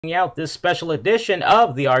Out this special edition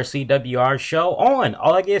of the RCWR show on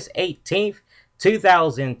August 18th,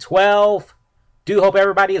 2012. Do hope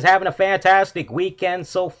everybody is having a fantastic weekend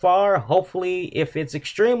so far. Hopefully, if it's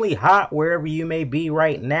extremely hot wherever you may be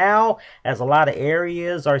right now, as a lot of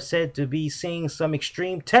areas are said to be seeing some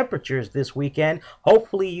extreme temperatures this weekend,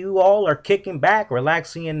 hopefully you all are kicking back,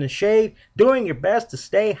 relaxing in the shade, doing your best to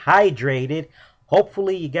stay hydrated.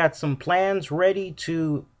 Hopefully you got some plans ready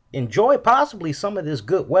to enjoy possibly some of this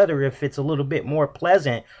good weather if it's a little bit more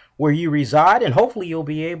pleasant where you reside, and hopefully you'll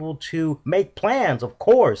be able to make plans, of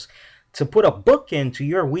course, to put a bookend to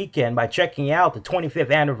your weekend by checking out the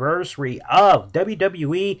 25th anniversary of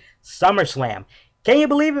WWE Summerslam. Can you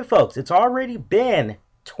believe it, folks? It's already been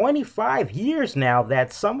 25 years now that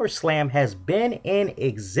SummerSlam has been in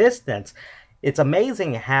existence. It's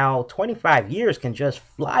amazing how 25 years can just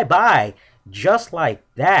fly by just like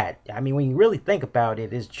that. I mean, when you really think about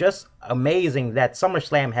it, it's just amazing that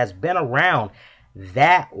SummerSlam has been around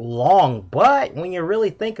that long. But when you really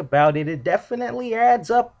think about it, it definitely adds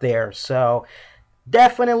up there. So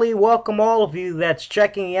definitely welcome all of you that's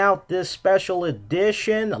checking out this special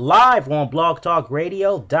edition live on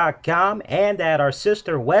blogtalkradio.com and at our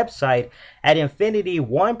sister website at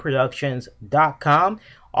infinity1productions.com.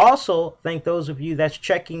 Also, thank those of you that's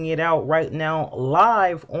checking it out right now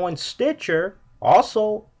live on Stitcher.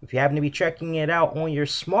 Also, if you happen to be checking it out on your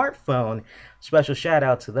smartphone, special shout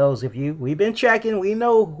out to those of you. We've been checking. We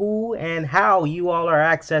know who and how you all are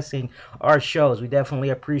accessing our shows. We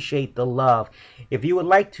definitely appreciate the love. If you would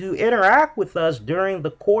like to interact with us during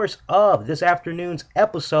the course of this afternoon's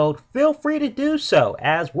episode, feel free to do so,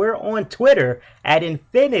 as we're on Twitter at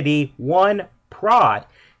Infinity1Prod.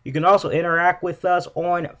 You can also interact with us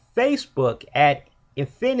on Facebook at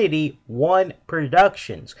Infinity1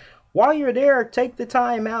 Productions. While you're there, take the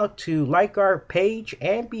time out to like our page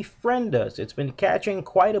and befriend us. It's been catching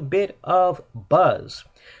quite a bit of buzz.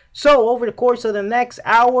 So over the course of the next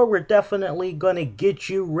hour, we're definitely going to get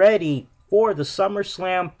you ready for the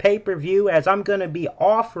SummerSlam pay-per-view, as I'm going to be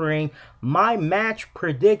offering my match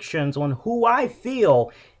predictions on who I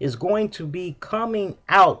feel is going to be coming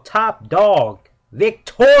out top dog,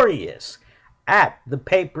 victorious at the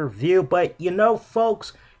pay-per-view. But you know,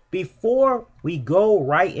 folks, before we go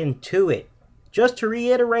right into it, just to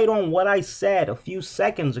reiterate on what I said a few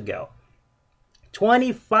seconds ago,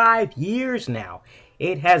 25 years now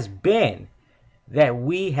it has been that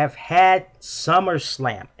we have had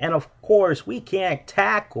SummerSlam. And of course, we can't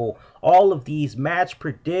tackle all of these match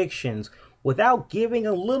predictions without giving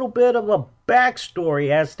a little bit of a backstory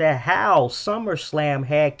as to how SummerSlam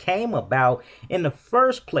had came about in the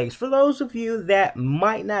first place. For those of you that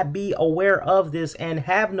might not be aware of this, and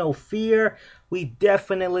have no fear, we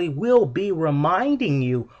definitely will be reminding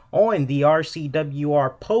you on the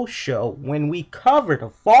RCWR post show when we cover the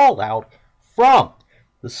fallout from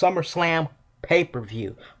the SummerSlam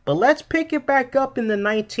pay-per-view. But let's pick it back up in the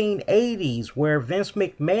 1980s, where Vince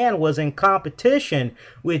McMahon was in competition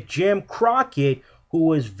with Jim Crockett, who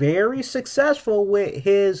was very successful with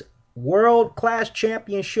his world-class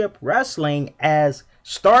championship wrestling, as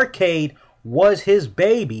Starrcade was his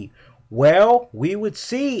baby. Well, we would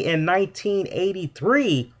see in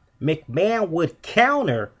 1983, McMahon would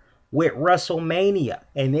counter with WrestleMania,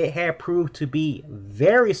 and it had proved to be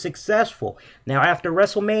very successful. Now, after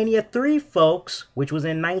WrestleMania 3, folks, which was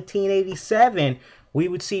in 1987, we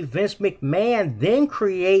would see Vince McMahon then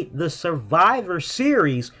create the Survivor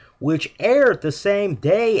Series, which aired the same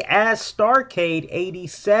day as Starrcade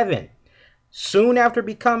 87. Soon after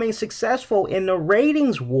becoming successful in the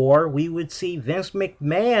ratings war, we would see Vince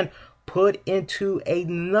McMahon put into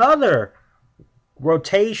another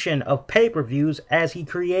rotation of pay-per-views as he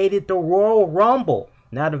created the Royal Rumble.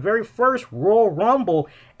 Now, the very first Royal Rumble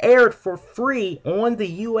aired for free on the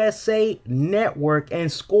USA Network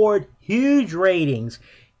and scored huge ratings,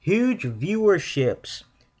 huge viewerships.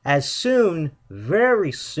 As soon,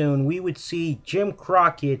 very soon, we would see Jim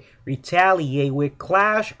Crockett retaliate with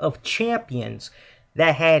Clash of Champions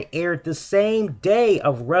that had aired the same day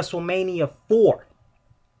of WrestleMania 4.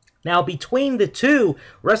 Now, between the two,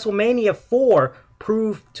 WrestleMania 4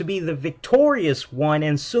 proved to be the victorious one,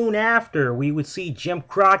 and soon after we would see Jim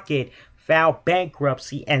Crockett file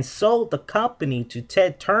bankruptcy and sold the company to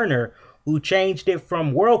Ted Turner, who changed it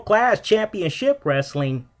from World Class Championship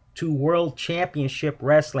Wrestling to World Championship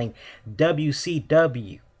Wrestling,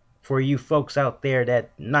 WCW, for you folks out there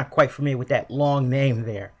that not quite familiar with that long name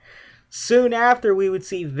there. Soon after, we would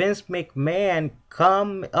see Vince McMahon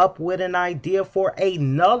come up with an idea for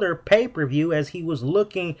another pay-per-view, as he was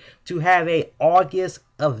looking to have an August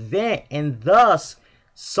event and thus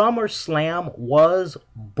SummerSlam was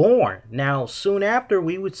born. Now, soon after,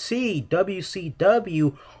 we would see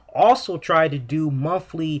WCW also try to do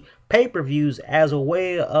monthly pay-per-views as a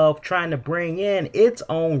way of trying to bring in its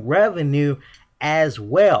own revenue as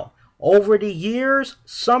well. Over the years,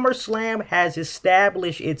 SummerSlam has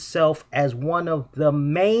established itself as one of the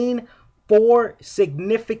main 4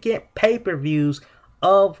 significant pay-per-views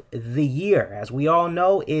of the year. As we all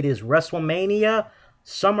know, it is WrestleMania,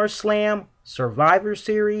 SummerSlam, Survivor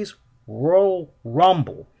Series, Royal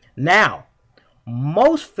Rumble. Now,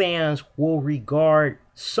 most fans will regard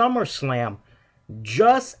SummerSlam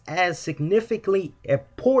just as significantly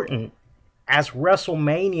important as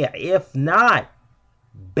WrestleMania, if not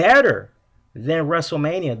better than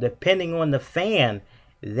WrestleMania, depending on the fan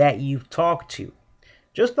that you've talked to.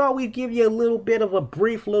 Just thought we'd give you a little bit of a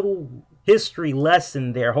brief little history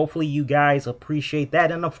lesson there. Hopefully you guys appreciate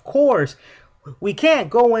that. And of course, we can't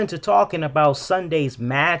go into talking about Sunday's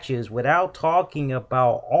matches without talking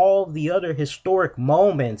about all the other historic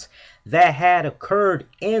moments that had occurred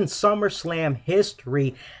in SummerSlam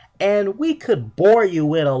history. And we could bore you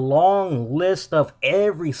with a long list of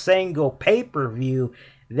every single pay-per-view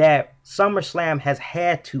that SummerSlam has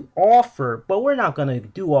had to offer, but we're not going to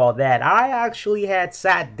do all that. I actually had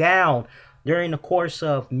sat down during the course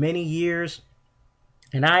of many years,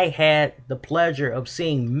 and I had the pleasure of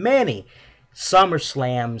seeing many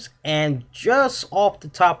SummerSlams, and just off the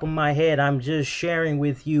top of my head, I'm just sharing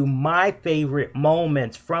with you my favorite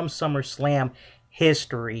moments from SummerSlam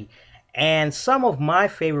history. And some of my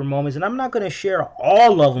favorite moments, and I'm not going to share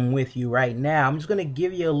all of them with you right now. I'm just going to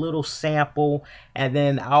give you a little sample, and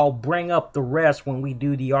then I'll bring up the rest when we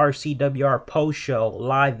do the RCWR post show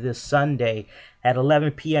live this Sunday at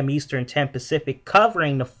 11 p.m. Eastern, 10 Pacific,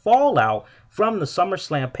 covering the fallout from the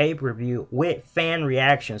SummerSlam pay-per-view with fan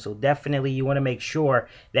reaction. So definitely you want to make sure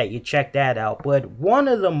that you check that out. But one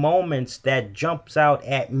of the moments that jumps out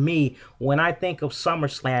at me when I think of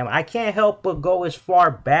SummerSlam, I can't help but go as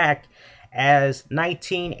far back as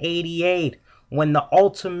 1988 when the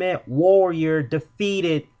Ultimate Warrior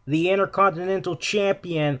defeated the Intercontinental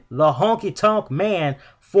Champion, the Honky Tonk Man,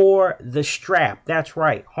 for the strap. That's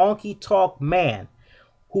right, Honky Tonk Man,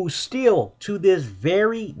 who still to this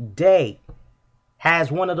very day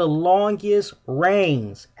has one of the longest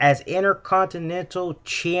reigns as Intercontinental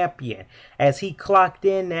Champion, as he clocked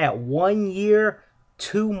in at 1 year,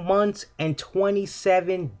 2 months, and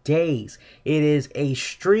 27 days. It is a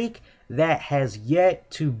streak that has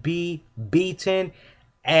yet to be beaten.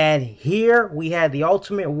 And here we had the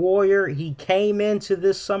Ultimate Warrior. He came into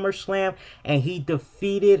this SummerSlam and he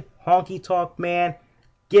defeated Honky Tonk Man,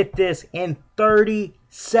 get this, in 30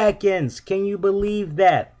 seconds. Can you believe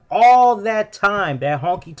that? All that time that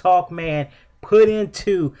Honky Tonk Man put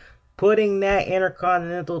into putting that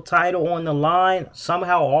Intercontinental title on the line,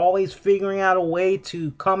 somehow always figuring out a way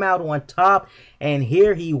to come out on top. And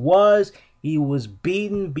here he was. He was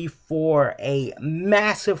beaten before a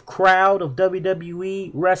massive crowd of WWE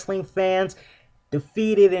wrestling fans,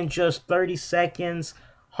 defeated in just 30 seconds.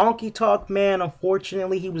 Honky Tonk Man,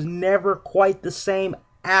 unfortunately, he was never quite the same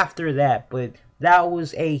after that, but that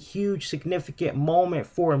was a huge, significant moment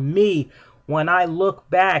for me when I look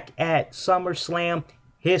back at SummerSlam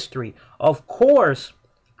history. Of course,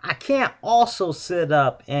 I can't also sit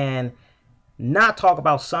up and not talk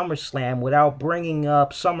about SummerSlam without bringing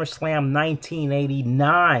up SummerSlam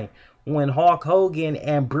 1989 when Hulk Hogan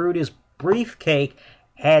and Brutus Beefcake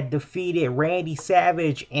had defeated Randy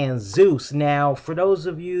Savage and Zeus. Now, for those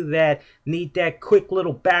of you that need that quick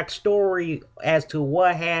little backstory as to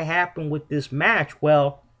what had happened with this match,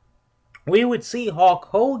 well, we would see Hulk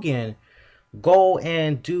Hogan go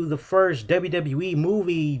and do the first WWE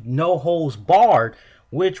movie, No Holds Barred,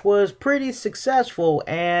 which was pretty successful,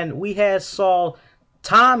 and we had saw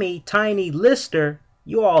Tommy Tiny Lister.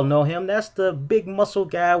 You all know him. That's the big muscle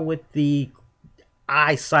guy with the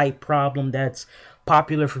eyesight problem that's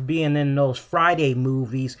popular for being in those Friday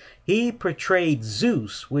movies. He portrayed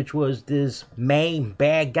Zeus, which was this main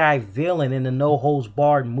bad guy villain in the No Holds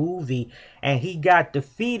Barred movie, and he got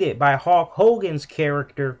defeated by Hulk Hogan's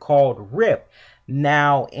character called Rip.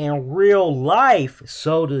 Now, in real life,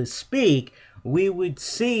 so to speak, we would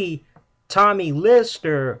see Tommy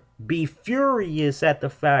Lister be furious at the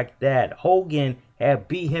fact that Hogan had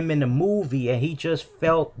beat him in the movie, and he just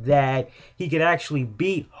felt that he could actually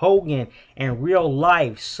beat Hogan in real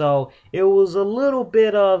life. So it was a little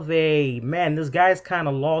bit of a, man, this guy's kind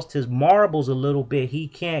of lost his marbles a little bit. He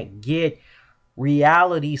can't get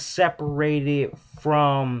reality separated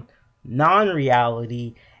from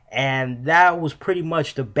non-reality, and that was pretty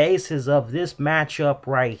much the basis of this matchup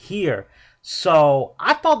right here. So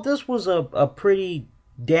I thought this was a pretty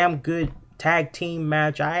damn good tag team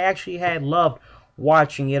match. I actually had loved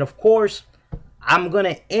watching it. Of course, I'm going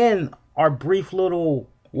to end our brief little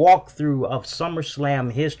walkthrough of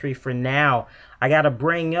SummerSlam history for now. I got to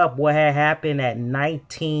bring up what had happened at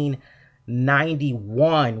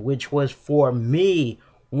 1991, which was for me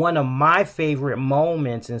one of my favorite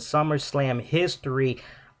moments in SummerSlam history.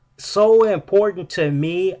 So important to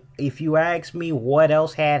me. If you ask me what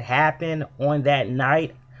else had happened on that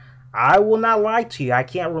night, I will not lie to you. I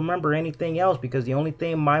can't remember anything else, because the only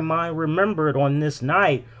thing my mind remembered on this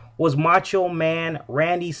night was Macho Man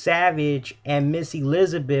Randy Savage and Miss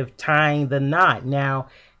Elizabeth tying the knot. Now,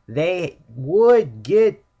 they would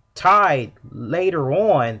get tied later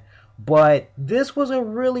on, but this was a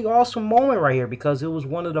really awesome moment right here, because it was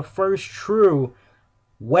one of the first true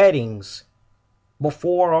weddings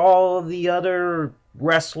before all of the other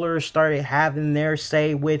wrestlers started having their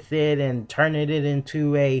say with it and turning it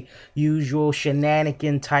into a usual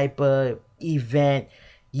shenanigan type of event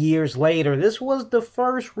years later. This was the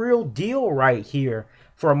first real deal right here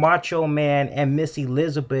for Macho Man and Miss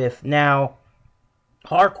Elizabeth. Now,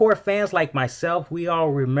 hardcore fans like myself, we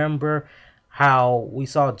all remember how we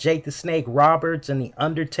saw Jake the Snake Roberts and The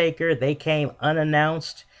Undertaker. They came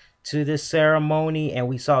unannounced to this ceremony, and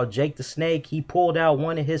we saw Jake the Snake. He pulled out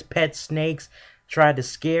one of his pet snakes, tried to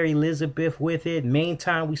scare Elizabeth with it.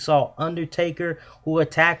 Meantime, we saw Undertaker, who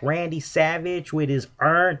attacked Randy Savage with his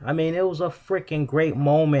urn. I mean, it was a freaking great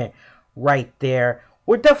moment right there.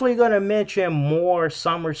 We're definitely going to mention more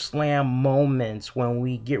SummerSlam moments when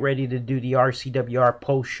we get ready to do the RCWR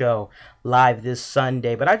post-show live this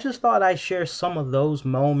Sunday. But I just thought I'd share some of those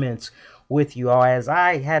moments with you all, as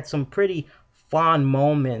I had some pretty fond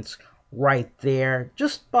moments right there.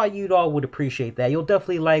 Just thought you all would appreciate that. You'll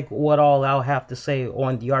definitely like what all I'll have to say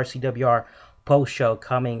on the RCWR post show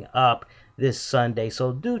coming up this Sunday,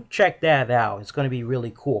 so do check that out. It's going to be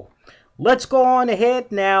really cool. Let's go on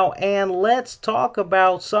ahead now and let's talk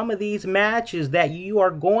about some of these matches that you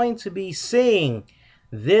are going to be seeing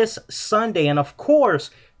this Sunday. And of course,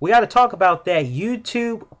 we got to talk about that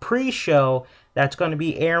YouTube pre-show that's going to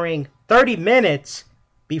be airing 30 minutes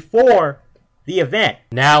before the event.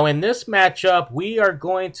 Now, in this matchup, we are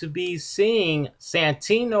going to be seeing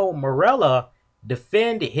Santino Marella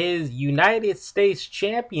defend his United States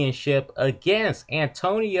Championship against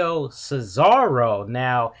Antonio Cesaro.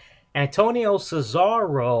 Now, Antonio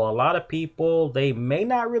Cesaro, a lot of people, they may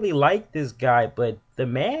not really like this guy, but the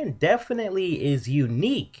man definitely is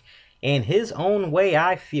unique in his own way,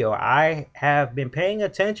 I feel. I have been paying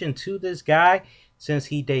attention to this guy since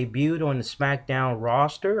he debuted on the SmackDown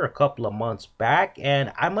roster a couple of months back,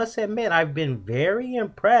 and I must admit, I've been very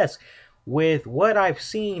impressed with what I've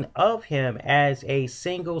seen of him as a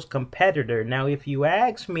singles competitor. Now, if you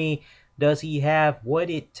ask me, does he have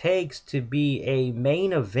what it takes to be a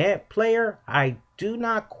main event player? I do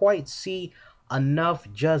not quite see enough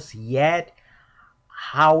just yet.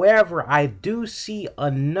 However, I do see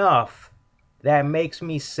enough that makes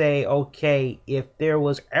me say, okay, if there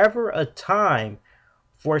was ever a time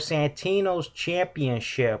for Santino's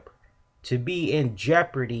championship to be in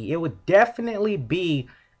jeopardy, it would definitely be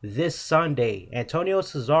this Sunday. Antonio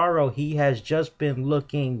Cesaro, he has just been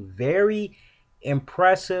looking very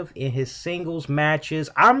impressive in his singles matches.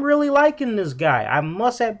 I'm really liking this guy. I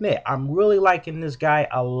must admit, I'm really liking this guy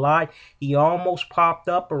a lot. He almost popped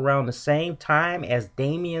up around the same time as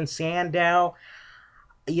Damien Sandow.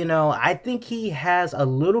 You know, I think he has a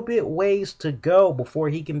little bit ways to go before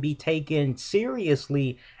he can be taken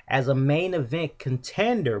seriously as a main event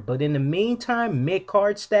contender. But in the meantime,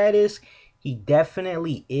 mid-card status, he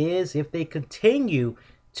definitely is, if they continue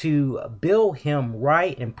to build him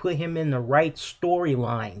right and put him in the right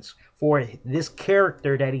storylines for this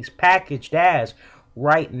character that he's packaged as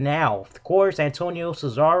right now. Of course, Antonio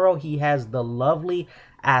Cesaro, he has the lovely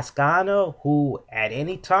Asuka, who at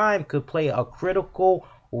any time could play a critical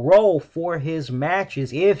role for his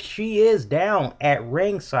matches if she is down at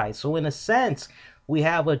ringside. So in a sense, we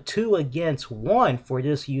have a 2 against 1 for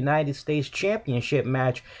this United States Championship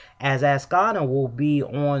match, as Asuka will be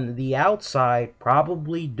on the outside,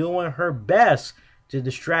 probably doing her best to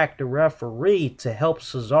distract the referee to help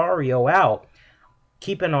Cesaro out.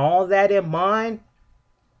 Keeping all that in mind,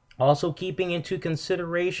 also keeping into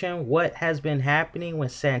consideration what has been happening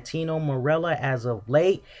with Santino Marella as of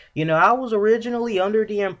late. You know, I was originally under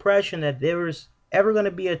the impression that there was ever going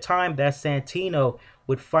to be a time that Santino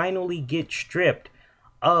would finally get stripped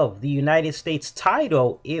of the United States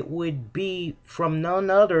title. It would be from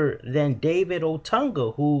none other than David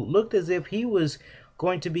Otunga, who looked as if he was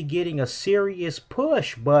going to be getting a serious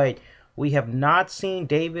push. But We have not seen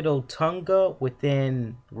David Otunga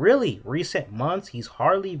within really recent months. He's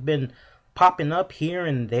hardly been popping up here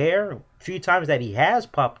and there. A few times that he has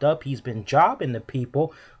popped up, he's been jobbing the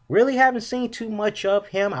people. Really haven't seen too much of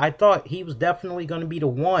him. I thought he was definitely going to be the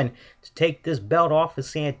one to take this belt off of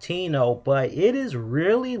Santino, but it is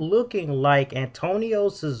really looking like Antonio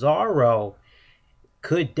Cesaro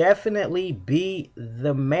could definitely be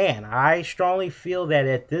the man. I strongly feel that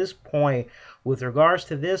at this point, with regards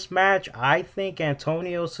to this match, I think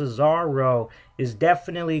Antonio Cesaro is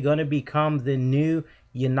definitely going to become the new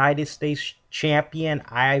United States champion.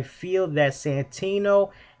 I feel that Santino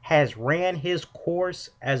has ran his course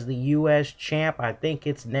as the U.S. champ. I think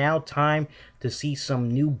it's now time to see some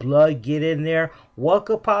new blood get in there. What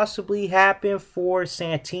could possibly happen for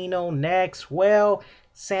Santino next? Well,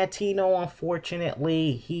 Santino,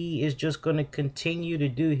 unfortunately, he is just going to continue to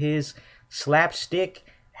do his slapstick,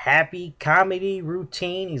 happy comedy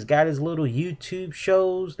routine. He's got his little YouTube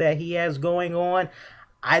shows that he has going on.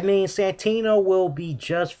 I mean, Santino will be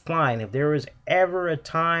just fine. If there is ever a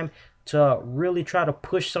time to really try to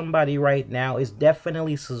push somebody right now, it's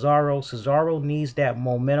definitely Cesaro. Cesaro needs that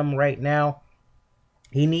momentum right now.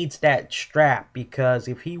 He needs that strap, because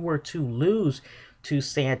if he were to lose to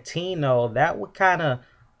Santino, that would kind of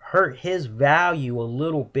hurt his value a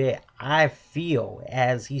little bit, I feel,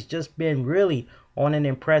 as he's just been really on an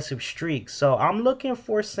impressive streak. So I'm looking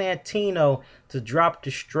for Santino to drop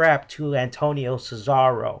the strap to Antonio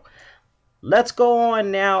Cesaro. Let's go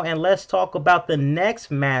on now and let's talk about the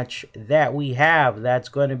next match that we have that's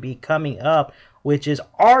going to be coming up, which is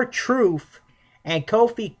R-Truth and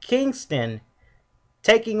Kofi Kingston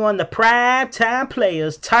taking on the primetime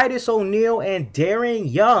players Titus O'Neil and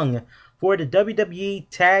Darren Young for the WWE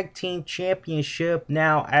Tag Team Championship.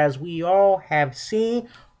 Now, as we all have seen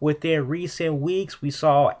within recent weeks, we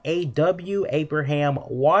saw AW Abraham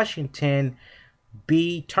Washington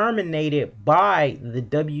be terminated by the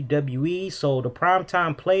WWE. So the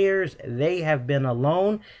primetime players, they have been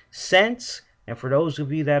alone since. And for those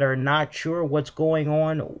of you that are not sure what's going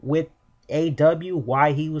on with AW,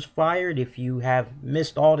 why he was fired, if you have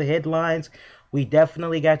missed all the headlines, we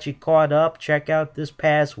definitely got you caught up. Check out this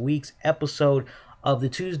past week's episode of the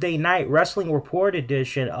Tuesday Night Wrestling Report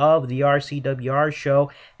edition of the RCWR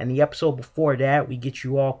show. And the episode before that, we get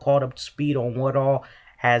you all caught up to speed on what all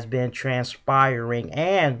has been transpiring,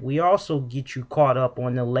 and we also get you caught up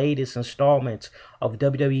on the latest installments of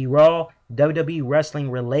WWE Raw, WWE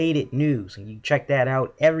Wrestling related news. And you check that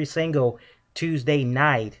out every single Tuesday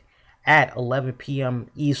night at 11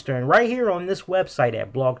 p.m. Eastern, right here on this website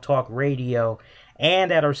at Blog Talk Radio,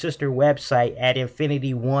 and at our sister website at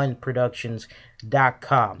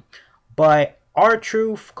InfinityOneProductions.com. But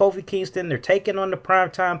R-Truth, Kofi Kingston, they're taking on the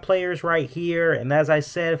primetime players right here. And as I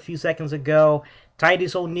said a few seconds ago,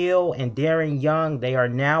 Titus O'Neil and Darren Young, they are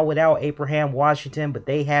now without Abraham Washington, but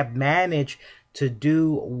they have managed to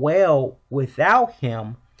do well without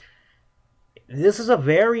him. This is a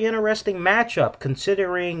very interesting matchup,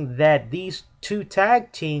 considering that these two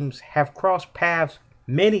tag teams have crossed paths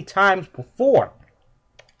many times before.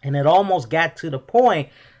 And it almost got to the point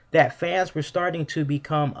that fans were starting to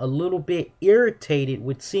become a little bit irritated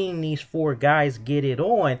with seeing these four guys get it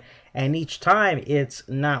on, and each time it's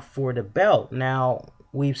not for the belt. Now,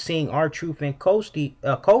 we've seen R-Truth and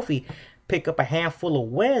Kofi pick up a handful of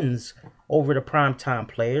wins over the primetime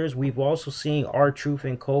players. We've also seen R-Truth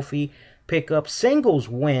and Kofi pick up singles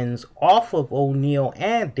wins off of O'Neil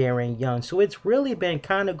and Darren Young. So it's really been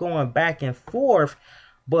kind of going back and forth,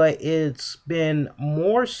 but it's been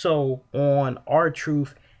more so on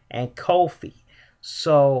R-Truth and Kofi.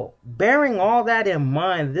 So bearing all that in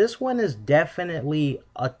mind, this one is definitely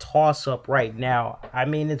a toss-up right now. I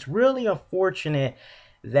mean, it's really unfortunate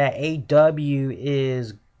that AW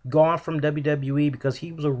is gone from WWE, because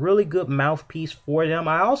he was a really good mouthpiece for them.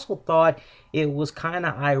 I also thought it was kind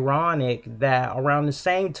of ironic that around the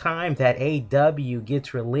same time that AW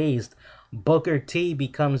gets released, Booker T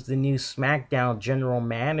becomes the new SmackDown general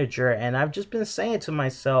manager. And I've just been saying to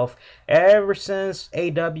myself, ever since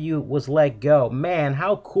AW was let go, man,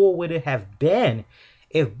 how cool would it have been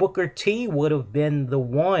if Booker T would have been the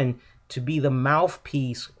one to be the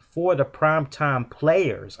mouthpiece for the primetime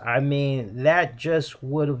players. I mean, that just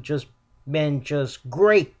would have just been just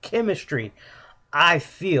great chemistry, I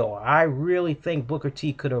feel. I really think Booker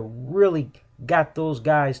T could have really got those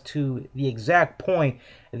guys to the exact point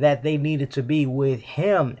that they needed to be with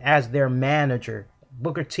him as their manager.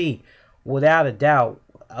 Booker T, without a doubt,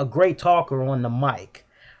 a great talker on the mic.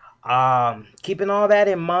 Keeping all that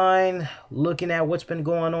in mind, looking at what's been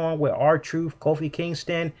going on with R-Truth, Kofi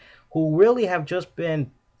Kingston, who really have just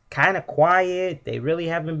been kind of quiet. They really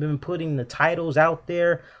haven't been putting the titles out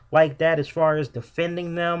there like that as far as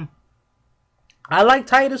defending them. I like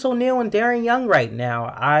Titus O'Neil and Darren Young right now.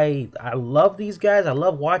 I love these guys. I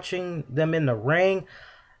love watching them in the ring.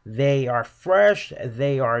 They are fresh.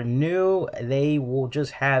 They are new. They will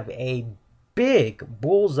just have a big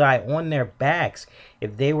bullseye on their backs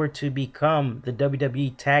if they were to become the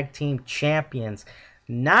WWE Tag Team Champions.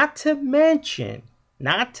 Not to mention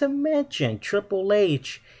Triple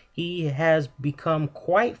H. He has become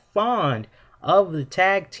quite fond of the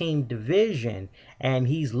tag team division, and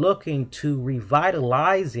he's looking to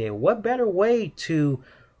revitalize it. What better way to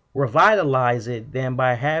revitalize it than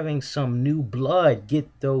by having some new blood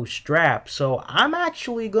get those straps? So I'm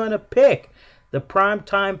actually going to pick the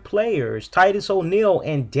primetime players, Titus O'Neil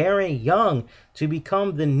and Darren Young, to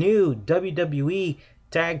become the new WWE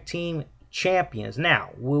Tag Team Champions.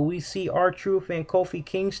 Now, will we see R-Truth and Kofi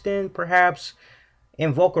Kingston perhaps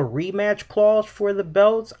invoke a rematch clause for the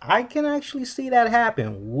belts? I can actually see that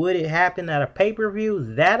happen. Would it happen at a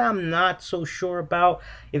pay-per-view? That I'm not so sure about.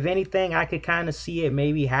 If anything, I could kind of see it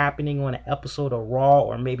maybe happening on an episode of Raw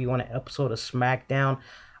or maybe on an episode of SmackDown.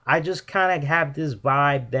 I just kind of have this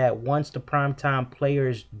vibe that once the primetime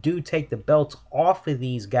players do take the belts off of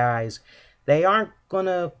these guys, they aren't going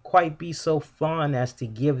to quite be so fun as to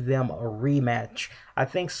give them a rematch. I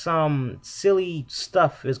think some silly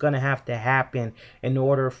stuff is going to have to happen in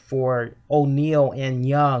order for O'Neil and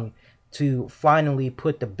Young to finally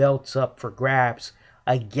put the belts up for grabs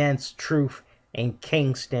against Truth and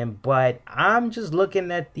Kingston. But I'm just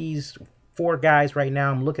looking at these four guys right now.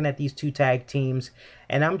 I'm looking at these two tag teams,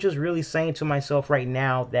 and I'm just really saying to myself right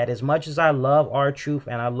now that as much as I love R-Truth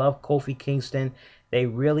and I love Kofi Kingston, they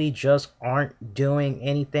really just aren't doing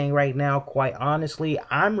anything right now. Quite honestly,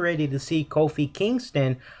 I'm ready to see Kofi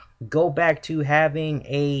Kingston go back to having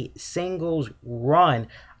a singles run.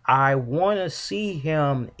 I want to see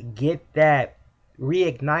him get that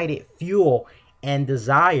reignited fuel and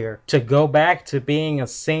desire to go back to being a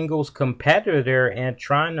singles competitor and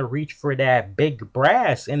trying to reach for that big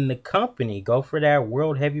brass in the company. Go for that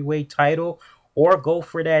World Heavyweight title or go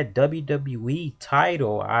for that WWE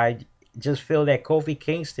title. I just feel that Kofi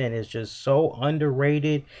Kingston is just so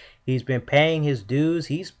underrated. He's been paying his dues.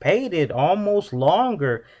 He's paid it almost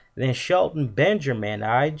longer than Shelton Benjamin.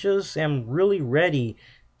 I just am really ready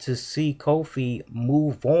to see Kofi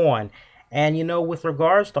move on. And, you know, with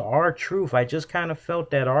regards to R-Truth, I just kind of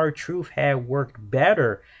felt that R-Truth had worked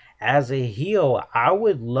better as a heel. I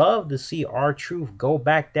would love to see R-Truth go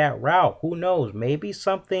back that route. Who knows? Maybe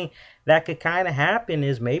something that could kind of happen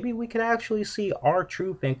is maybe we could actually see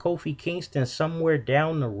R-Truth and Kofi Kingston somewhere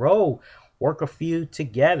down the road work a feud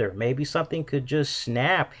together. Maybe something could just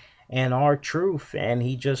snap and R-Truth and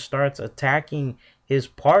he just starts attacking his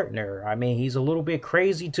partner. I mean, he's a little bit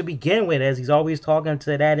crazy to begin with, as he's always talking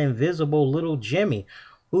to that invisible little Jimmy.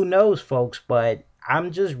 Who knows, folks? But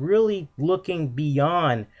I'm just really looking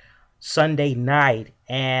beyond Sunday night,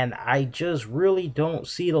 and I just really don't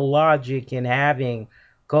see the logic in having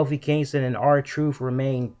Kofi Kingston and R-Truth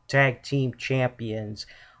remain tag team champions.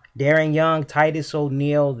 Darren Young, Titus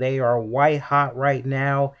O'Neil, they are white hot right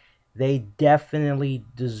now. They definitely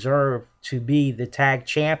deserve to be the tag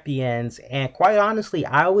champions, and quite honestly,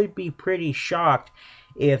 I would be pretty shocked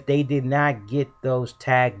if they did not get those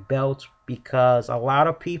tag belts, because a lot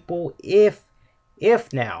of people, if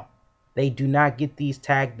now they do not get these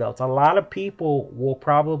tag belts, a lot of people will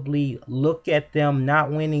probably look at them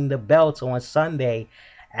not winning the belts on Sunday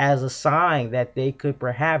as a sign that they could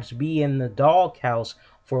perhaps be in the doghouse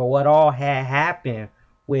for what all had happened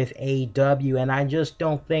with AEW, and I just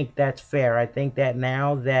don't think that's fair. I think that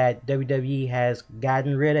now that WWE has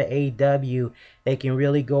gotten rid of AEW, they can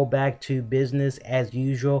really go back to business as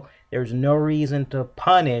usual. There's no reason to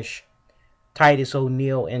punish Titus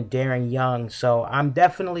O'Neil and Darren Young, so I'm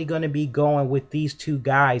definitely going to be going with these two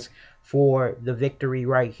guys for the victory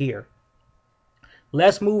right here.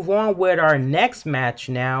 Let's move on with our next match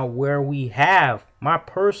now, where we have my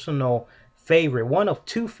personal favorite, one of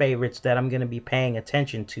two favorites that I'm going to be paying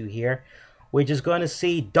attention to here, which is going to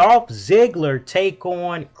see Dolph Ziggler take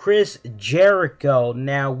on Chris Jericho.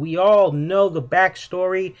 Now, we all know the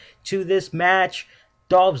backstory to this match.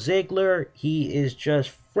 Dolph Ziggler, he is just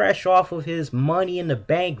fresh off of his Money in the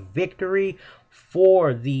Bank victory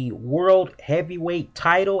for the World Heavyweight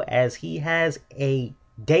title, as he has a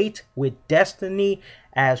date with Destiny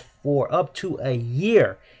as for up to a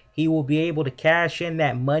year. He will be able to cash in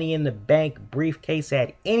that Money in the Bank briefcase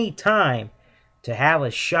at any time to have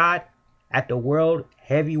a shot at the World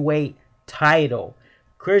Heavyweight title.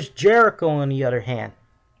 Chris Jericho, on the other hand,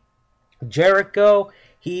 Jericho,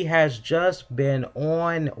 he has just been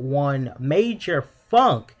on one major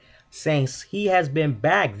funk since he has been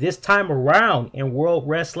back this time around in World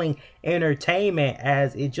Wrestling Entertainment,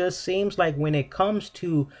 as it just seems like when it comes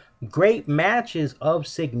to great matches of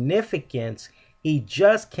significance, he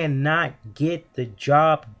just cannot get the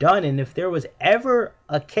job done. And if there was ever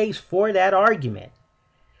a case for that argument,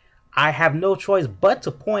 I have no choice but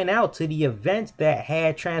to point out to the events that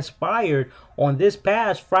had transpired on this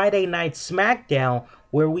past Friday Night SmackDown,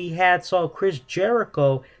 where we saw Chris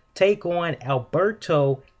Jericho take on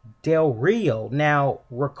Alberto Del Rio. Now,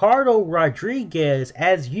 Ricardo Rodriguez,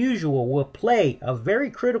 as usual, will play a very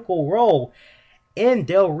critical role in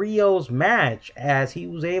Del Rio's match, as he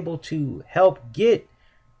was able to help get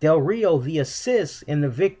Del Rio the assist in the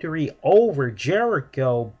victory over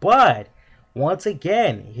Jericho. But once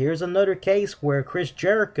again, here's another case where Chris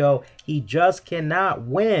Jericho, he just cannot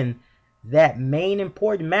win that main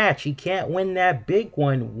important match. He can't win that big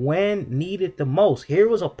one when needed the most. Here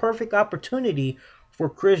was a perfect opportunity for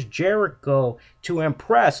Chris Jericho to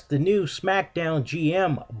impress the new SmackDown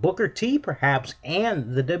GM, Booker T perhaps,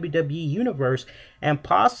 and the WWE Universe, and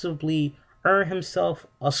possibly earn himself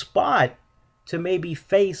a spot to maybe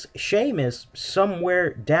face Sheamus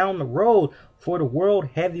somewhere down the road for the World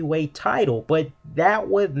Heavyweight title. But that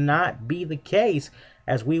would not be the case,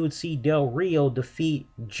 as we would see Del Rio defeat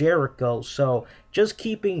Jericho. So just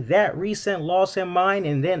keeping that recent loss in mind,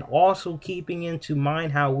 and then also keeping into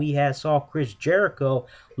mind how we saw Chris Jericho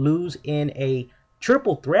lose in a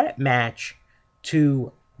triple threat match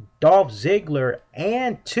to Dolph Ziggler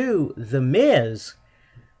and to The Miz,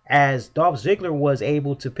 as Dolph Ziggler was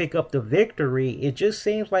able to pick up the victory. It just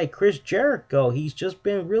seems like Chris Jericho, he's just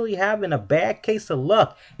been really having a bad case of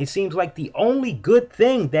luck. It seems like the only good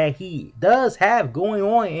thing that he does have going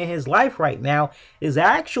on in his life right now is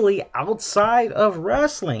actually outside of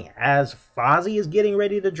wrestling, as Fozzy is getting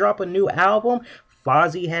ready to drop a new album.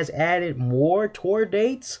 Fozzy has added more tour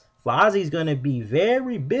dates. Fozzy's going to be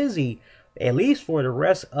very busy, at least for the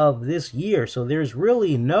rest of this year. So there's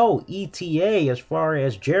really no ETA as far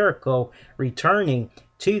as Jericho returning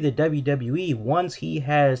to the WWE once he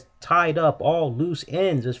has tied up all loose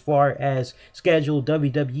ends as far as scheduled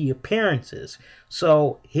WWE appearances.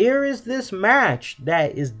 So here is this match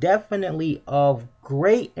that is definitely of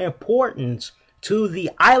great importance to the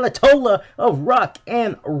Ayatollah of Rock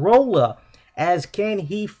and Rolla, as can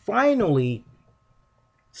he finally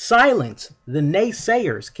silence the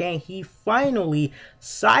naysayers? Can he finally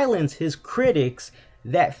silence his critics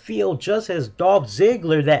that feel just as Dolph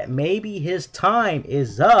Ziggler that maybe his time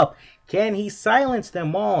is up? Can he silence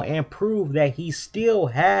them all and prove that he still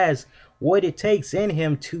has what it takes in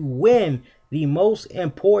him to win the most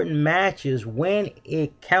important matches when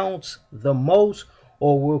it counts the most?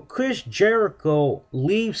 Or will Chris Jericho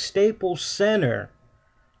leave Staples Center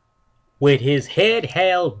with his head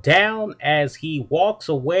held down as he walks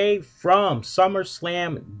away from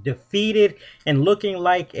SummerSlam defeated and looking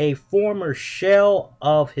like a former shell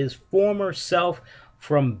of his former self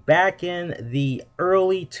from back in the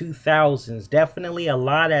early 2000s? Definitely a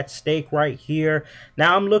lot at stake right here.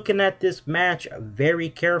 Now, I'm looking at this match very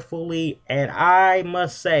carefully, and I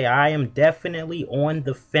must say I am definitely on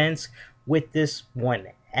the fence with this one.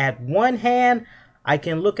 At one hand, I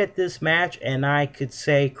can look at this match and I could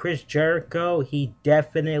say Chris Jericho, he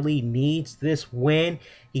definitely needs this win.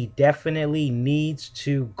 He definitely needs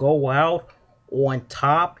to go out on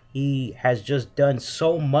top. He has just done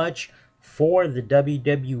so much for the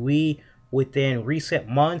WWE within recent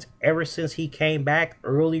months. Ever since he came back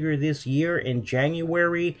earlier this year in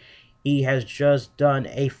January, he has just done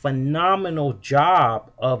a phenomenal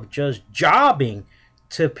job of just jobbing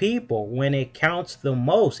to people when it counts the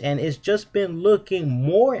most, and it's just been looking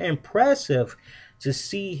more impressive to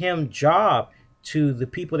see him job to the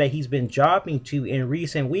people that he's been jobbing to in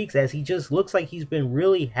recent weeks, as he just looks like he's been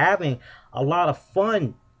really having a lot of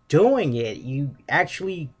fun doing it. You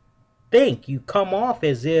actually think, you come off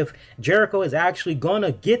as if Jericho is actually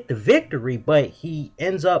gonna get the victory, but he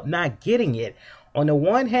ends up not getting it. On the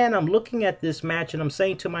one hand, I'm looking at this match and I'm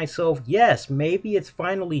saying to myself, yes, maybe it's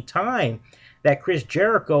finally time that Chris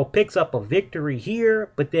Jericho picks up a victory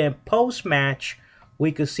here, but then post-match,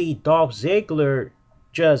 we could see Dolph Ziggler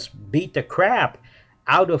just beat the crap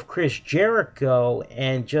out of Chris Jericho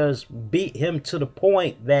and just beat him to the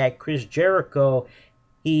point that Chris Jericho,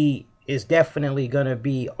 he is definitely going to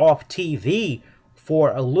be off TV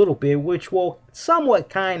for a little bit, which will somewhat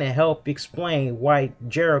kind of help explain why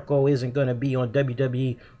Jericho isn't going to be on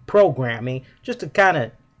WWE programming, just to kind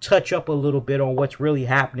of touch up a little bit on what's really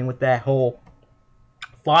happening with that whole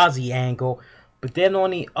Fozzy angle. But then on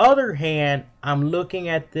the other hand, I'm looking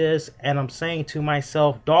at this and I'm saying to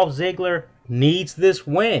myself, Dolph Ziggler needs this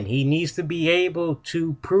win. He needs to be able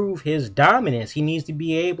to prove his dominance. He needs to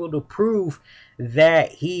be able to prove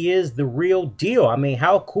that he is the real deal. I mean,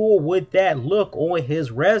 how cool would that look on his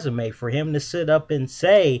resume for him to sit up and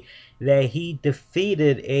say that he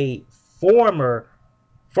defeated a former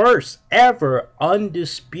first ever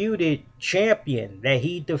undisputed champion, that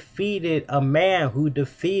he defeated a man who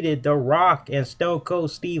defeated The Rock and Stone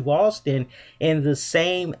Cold Steve Austin in the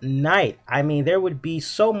same night. I mean, there would be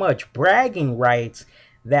so much bragging rights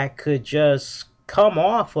that could just come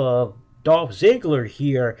off of Dolph Ziggler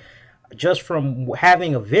here just from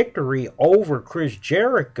having a victory over Chris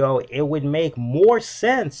Jericho. It would make more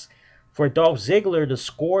sense for Dolph Ziggler to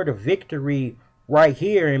score the victory right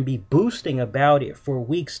here and be boosting about it for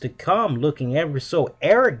weeks to come, looking ever so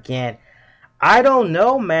arrogant. I don't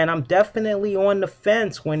know, man. I'm definitely on the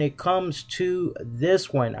fence when it comes to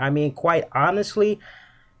this one. I mean, quite honestly,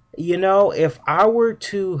 you know, if I were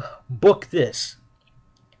to book this,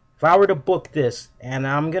 and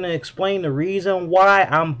I'm going to explain the reason why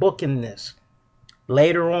I'm booking this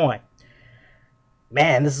later on.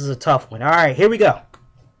 Man, this is a tough one. All right, here we go.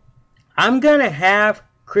 I'm going to have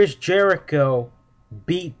Chris Jericho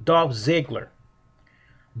beat Dolph Ziggler.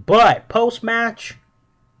 But post-match,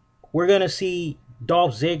 we're going to see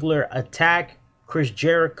Dolph Ziggler attack Chris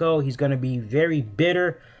Jericho. He's going to be very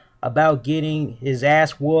bitter about getting his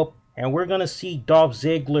ass whooped. And we're going to see Dolph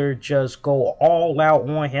Ziggler just go all out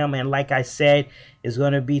on him. And like I said, it's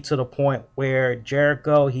going to be to the point where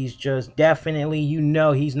Jericho, he's just definitely, you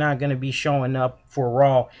know, he's not going to be showing up for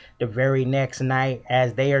Raw the very next night,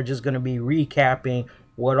 as they are just going to be recapping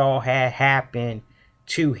what all had happened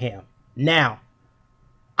to him. Now,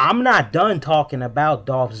 I'm not done talking about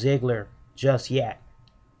Dolph Ziggler just yet.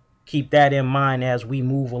 Keep that in mind as we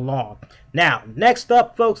move along. Now, next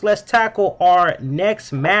up, folks, let's tackle our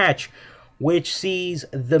next match, which sees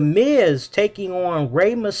The Miz taking on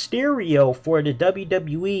Rey Mysterio for the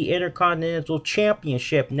WWE Intercontinental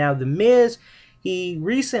Championship. Now, The Miz, he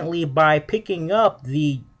recently, by picking up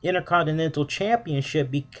the Intercontinental Championship,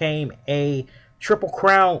 became a Triple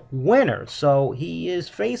Crown winner. So he is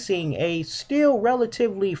facing a still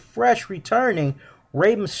relatively fresh returning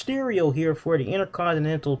Rey Mysterio here for the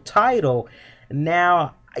Intercontinental title.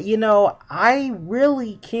 Now, you know, I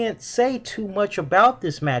really can't say too much about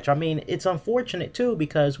this match. I mean, it's unfortunate too,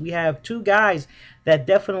 because we have two guys that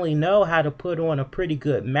definitely know how to put on a pretty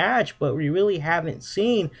good match, but we really haven't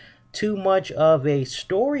seen too much of a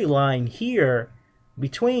storyline here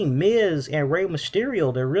between Miz and Rey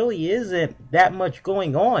Mysterio. There really isn't that much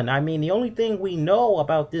going on. I mean, the only thing we know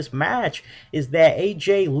about this match is that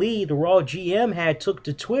AJ Lee, the Raw GM, had took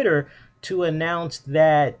to Twitter to announce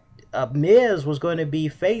that Miz was going to be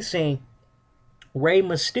facing Rey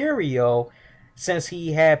Mysterio since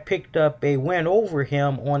he had picked up a win over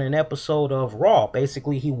him on an episode of Raw.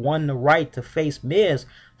 Basically, he won the right to face Miz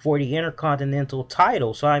for the Intercontinental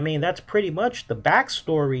title. So, I mean, that's pretty much the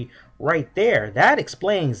backstory right there. That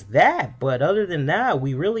explains that. But other than that,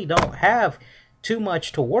 we really don't have too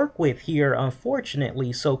much to work with here,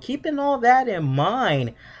 unfortunately. So, keeping all that in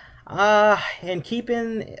mind, and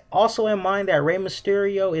keeping also in mind that Rey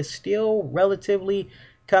Mysterio is still relatively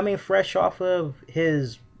coming fresh off of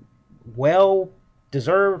his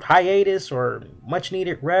well-deserved hiatus or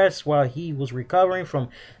much-needed rest while he was recovering from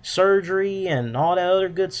surgery and all that other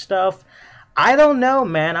good stuff. I don't know,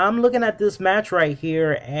 man. I'm looking at this match right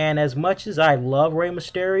here, and as much as I love Rey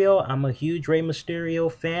Mysterio, I'm a huge Rey Mysterio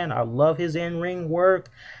fan. I love his in-ring work.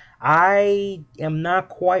 I am not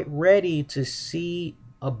quite ready to see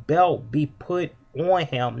a belt be put on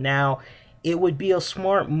him. Now, it would be a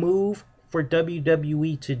smart move for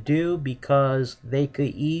WWE to do, because they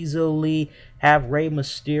could easily have Rey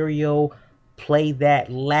Mysterio play that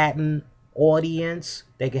Latin audience.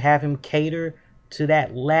 They could have him cater to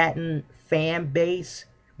that Latin fan base,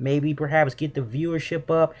 maybe perhaps get the viewership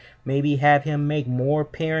up, maybe have him make more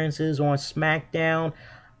appearances on SmackDown.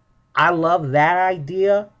 I love that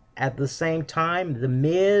idea. At the same time, The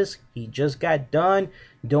Miz, he just got done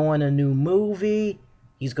doing a new movie.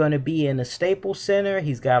 He's going to be in the Staples Center.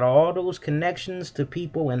 He's got all those connections to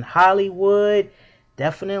people in Hollywood.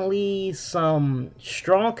 Definitely some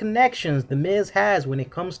strong connections The Miz has when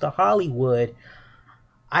it comes to Hollywood.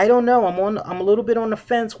 I don't know. I'm a little bit on the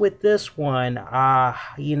fence with this one.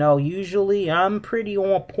 You know, usually I'm pretty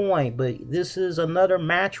on point, but this is another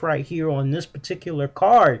match right here on this particular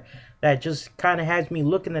card that just kind of has me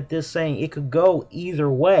looking at this saying it could go either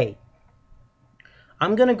way.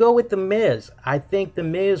 I'm going to go with The Miz. I think The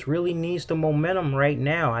Miz really needs the momentum right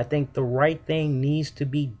now. I think the right thing needs to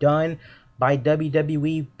be done by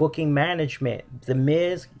WWE booking management. The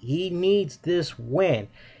Miz, he needs this win.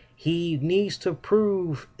 He needs to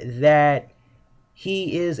prove that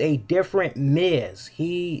he is a different Miz.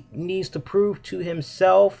 He needs to prove to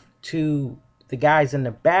himself, to the guys in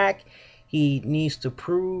the back, he needs to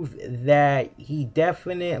prove that he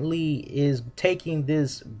definitely is taking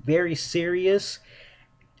this very serious.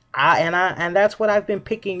 And that's what I've been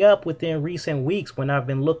picking up within recent weeks when I've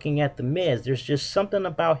been looking at the Miz. There's just something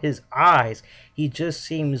about his eyes. He just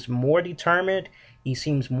seems more determined. He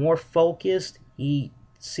seems more focused. He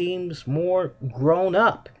seems more grown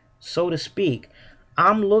up, so to speak.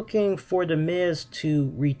 I'm looking for the Miz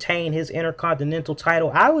to retain his Intercontinental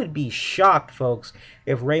title. I would be shocked, folks,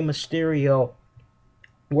 if Rey Mysterio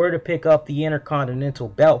were to pick up the Intercontinental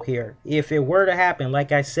belt here. If it were to happen,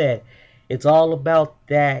 like I said, it's all about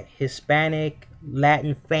that Hispanic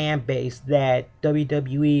Latin fan base that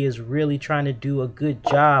WWE is really trying to do a good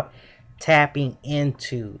job tapping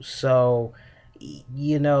into. So,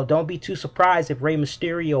 you know, don't be too surprised if Rey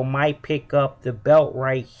Mysterio might pick up the belt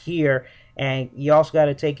right here. And you also got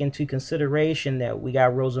to take into consideration that we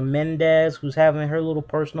got Rosa Mendez, who's having her little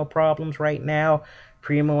personal problems right now.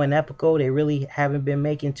 Primo and Epico, they really haven't been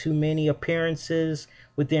making too many appearances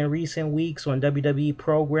within recent weeks on WWE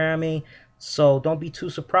programming. So don't be too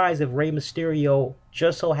surprised if Rey Mysterio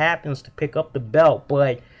just so happens to pick up the belt.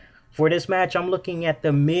 But for this match, I'm looking at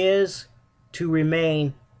The Miz to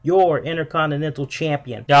remain your Intercontinental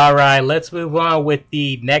Champion. All right, let's move on with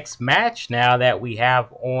the next match now that we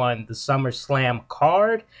have on the SummerSlam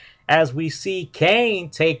card, as we see Kane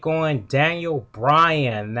take on Daniel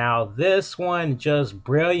Bryan. Now, this one just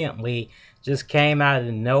brilliantly just came out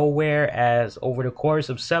of nowhere, as over the course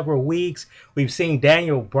of several weeks, we've seen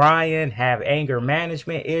Daniel Bryan have anger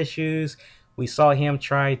management issues. We saw him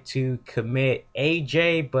try to commit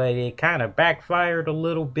AJ, but it kind of backfired a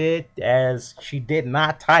little bit, as she did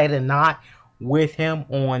not tie the knot with him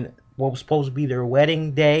on what was supposed to be their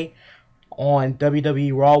wedding day on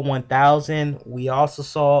WWE Raw 1000. We also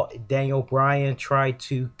saw Daniel Bryan try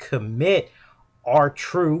to commit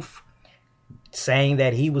R-Truth, saying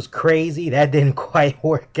that he was crazy. That didn't quite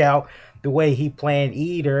work out the way he planned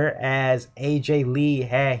either, as AJ Lee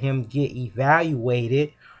had him get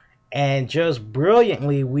evaluated. And just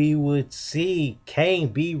brilliantly, we would see Kane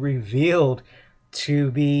be revealed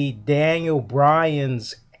to be Daniel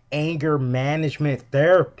Bryan's anger management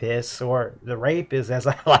therapist, or the rapist, as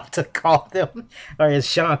I like to call them, or as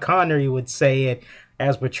Sean Connery would say it,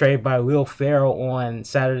 as portrayed by Will Ferrell on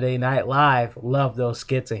Saturday Night Live. Love those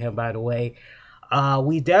skits of him, by the way.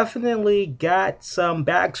 We definitely got some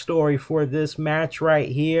backstory for this match right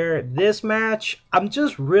here. This match, I'm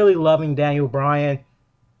just really loving Daniel Bryan.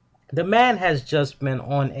 The man has just been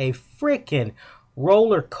on a freaking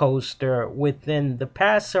roller coaster within the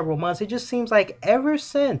past several months. It just seems like ever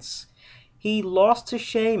since he lost to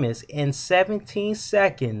Sheamus in 17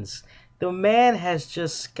 seconds, the man has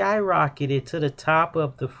just skyrocketed to the top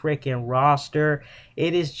of the freaking roster.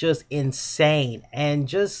 It is just insane. And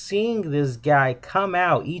just seeing this guy come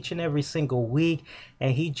out each and every single week,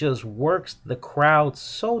 and he just works the crowd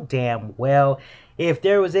so damn well. If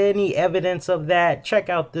there was any evidence of that, check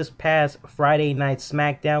out this past Friday Night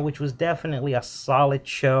SmackDown, which was definitely a solid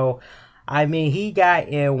show. I mean, he got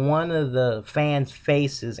in one of the fans'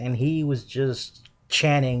 faces and he was just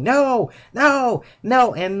chanting, "No, no,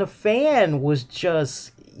 no," and the fan was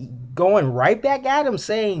just going right back at him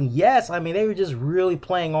saying yes. I mean, they were just really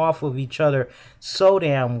playing off of each other so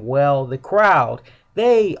damn well. The crowd,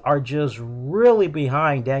 they are just really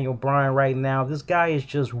behind Daniel Bryan right now. This guy is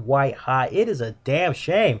just white hot. It is a damn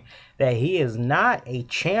shame that he is not a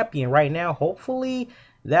champion right now. Hopefully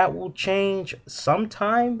that will change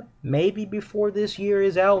sometime, maybe before this year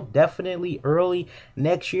is out, definitely early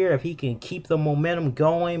next year if he can keep the momentum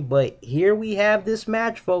going. But here we have this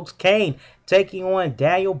match, folks. Kane taking on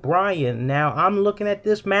Daniel Bryan. Now, I'm looking at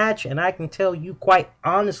this match and I can tell you quite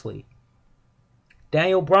honestly,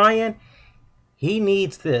 Daniel Bryan, he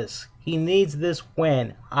needs this. He needs this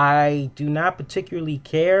win. I do not particularly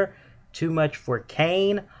care too much for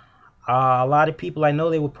Kane. A lot of people, I know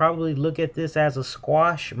they would probably look at this as a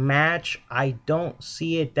squash match. I don't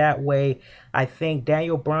see it that way. I think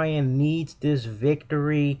Daniel Bryan needs this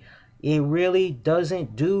victory. It really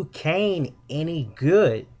doesn't do Kane any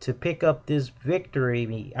good to pick up this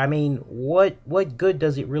victory. I mean, what good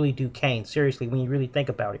does it really do Kane? Seriously, when you really think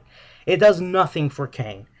about it. It does nothing for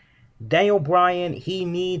Kane. Daniel Bryan, he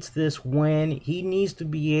needs this win. He needs to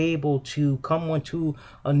be able to come onto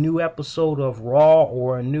a new episode of Raw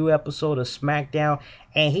or a new episode of SmackDown,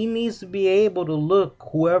 and he needs to be able to look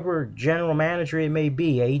whoever general manager it may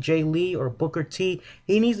be, AJ Lee or Booker T,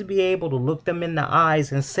 he needs to be able to look them in the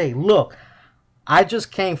eyes and say, look, I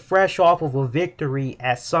just came fresh off of a victory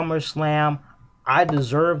at SummerSlam. I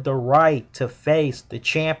deserve the right to face the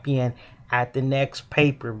champion at the next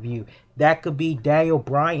pay-per-view. That could be Daniel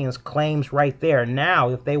Bryan's claims right there. Now,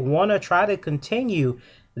 if they want to try to continue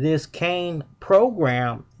this Kane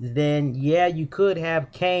program, then yeah, you could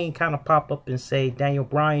have Kane kind of pop up and say, Daniel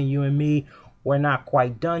Bryan, you and me, we're not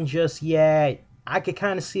quite done just yet. I could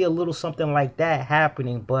kind of see a little something like that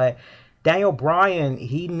happening, but Daniel Bryan,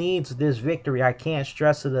 he needs this victory. I can't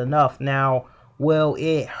stress it enough. Now, will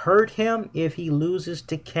it hurt him if he loses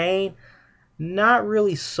to Kane? Not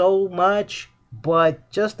really so much,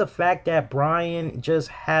 but just the fact that Bryan just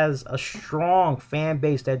has a strong fan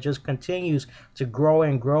base that just continues to grow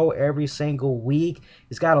and grow every single week.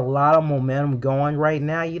 He's got a lot of momentum going right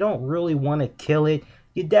now. You don't really want to kill it.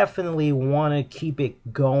 You definitely want to keep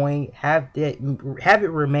it going, have it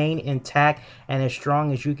remain intact and as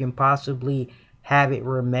strong as you can possibly have it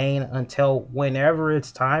remain until whenever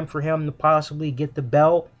it's time for him to possibly get the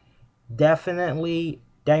belt. Definitely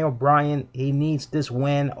Daniel Bryan, he needs this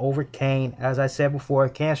win over Kane. As I said before, I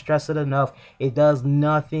can't stress it enough. It does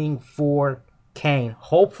nothing for Kane.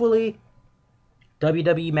 Hopefully,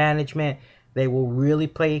 WWE management, they will really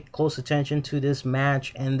pay close attention to this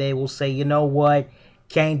match and they will say, you know what?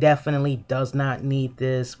 Kane definitely does not need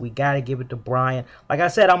this. We got to give it to Bryan. Like I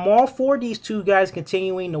said, I'm all for these two guys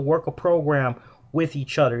continuing to work a program with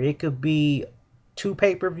each other. It could be 2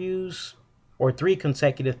 pay-per-views or 3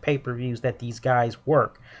 consecutive pay-per-views that these guys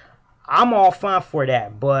work. I'm all fine for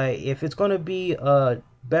that. But if it's going to be a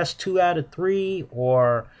best 2 out of 3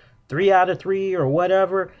 or 3 out of 3 or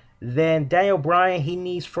whatever, then Daniel Bryan, he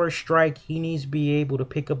needs first strike. He needs to be able to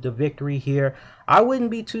pick up the victory here. I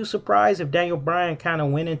wouldn't be too surprised if Daniel Bryan kind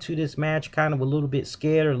of went into this match kind of a little bit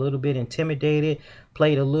scared or a little bit intimidated,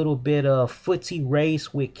 played a little bit of footsie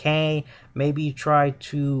race with Kane, maybe tried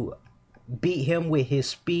to beat him with his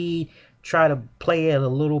speed, try to play it a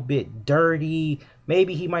little bit dirty.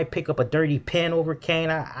 Maybe he might pick up a dirty pin over Kane.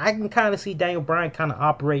 I can kind of see Daniel Bryan kind of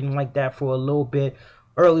operating like that for a little bit.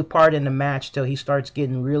 Early part in the match till he starts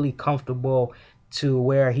getting really comfortable to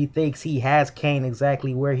where he thinks he has Kane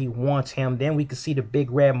exactly where he wants him. Then we can see the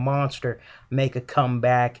big red monster make a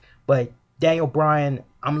comeback. But Daniel Bryan,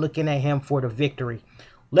 I'm looking at him for the victory.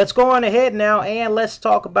 Let's go on ahead now and let's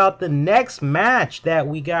talk about the next match that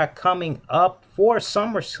we got coming up for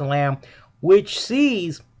SummerSlam, which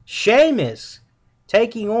sees Sheamus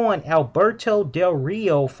taking on Alberto Del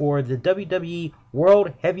Rio for the WWE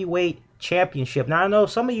World Heavyweight Championship. Now, I know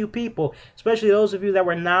some of you people, especially those of you that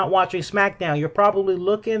were not watching SmackDown, you're probably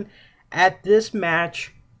looking at this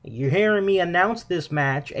match, you're hearing me announce this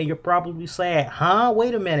match, and you're probably saying, huh,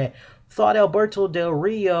 wait a minute, thought Alberto Del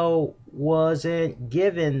Rio wasn't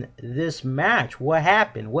given this match. What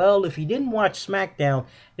happened? Well, if you didn't watch SmackDown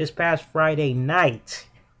this past Friday night,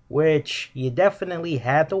 which you definitely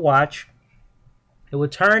had to watch, it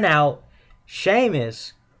would turn out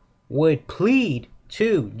Sheamus would plead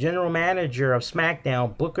to General Manager of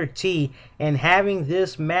SmackDown, Booker T, and having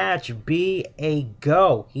this match be a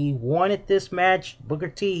go. He wanted this match. Booker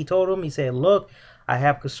T, he told him, he said, look, I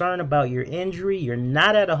have concern about your injury. You're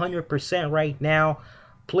not at 100% right now.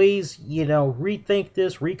 Please, rethink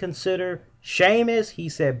this, reconsider. Sheamus, he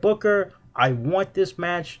said, Booker, I want this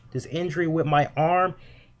match, this injury with my arm.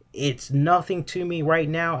 It's nothing to me right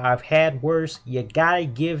now. I've had worse. You gotta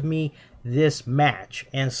give me this match.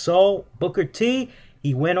 And so Booker T,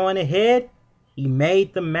 he went on ahead, he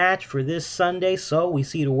made the match for this Sunday, so we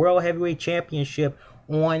see the World Heavyweight Championship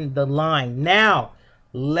on the line. Now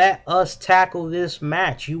let us tackle this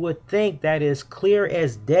match. You would think that is clear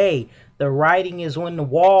as day, the writing is on the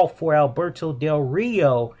wall for Alberto Del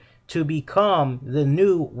Rio to become the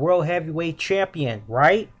new World Heavyweight Champion,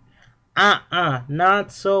 right?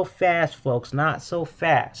 Not so fast, folks, not so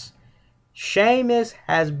fast. Sheamus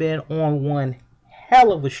has been on one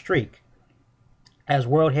hell of a streak as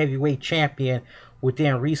World Heavyweight Champion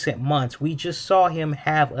within recent months. We just saw him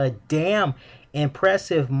have a damn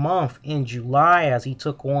impressive month in July as he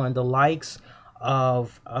took on the likes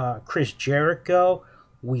of Chris Jericho.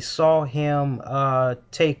 We saw him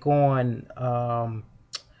take on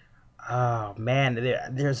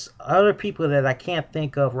there's other people that I can't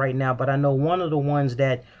think of right now, but I know one of the ones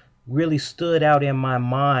that really stood out in my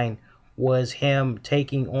mind was him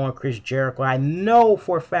taking on Chris Jericho. I know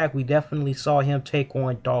for a fact we definitely saw him take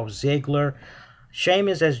on Dolph Ziggler.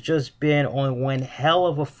 Sheamus has just been on one hell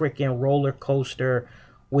of a freaking roller coaster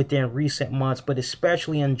within recent months, but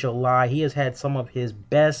especially in July. He has had some of his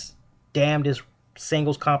best, damnedest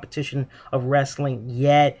singles competition of wrestling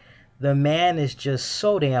yet. The man is just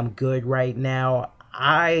so damn good right now.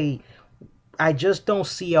 I just don't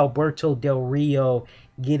see Alberto Del Rio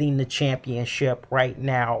getting the championship right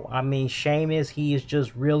now. I mean, Sheamus, he is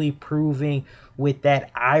just really proving with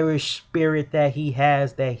that Irish spirit that he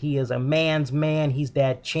has, that he is a man's man. He's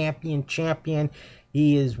that champion.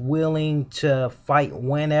 He is willing to fight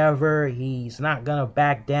whenever. He's not going to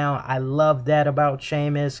back down. I love that about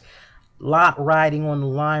Sheamus. Lot riding on the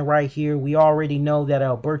line right here. We already know that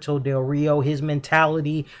Alberto Del Rio, his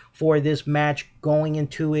mentality for this match going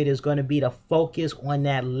into it is going to be to focus on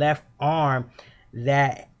that left arm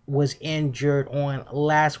that was injured on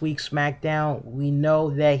last week's SmackDown. We know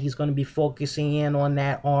that he's going to be focusing in on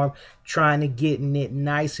that arm, trying to get it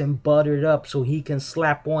nice and buttered up so he can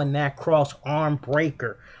slap on that cross arm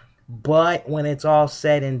breaker. But when it's all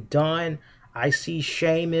said and done, I see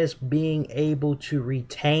Sheamus being able to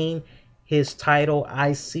retain his title.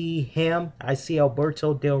 I see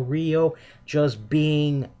Alberto Del Rio just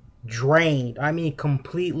being drained. I mean,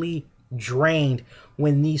 completely drained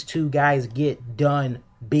when these two guys get done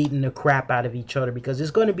beating the crap out of each other, because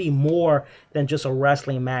it's going to be more than just a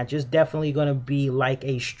wrestling match. It's definitely going to be like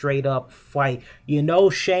a straight up fight. You know,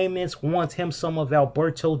 Sheamus wants him some of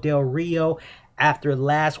Alberto Del Rio. After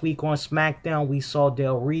last week on SmackDown, we saw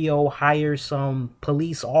Del Rio hire some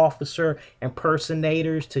police officer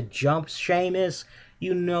impersonators to jump Sheamus.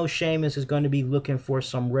 You know Sheamus is going to be looking for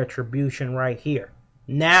some retribution right here.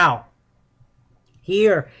 Now,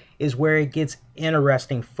 here is where it gets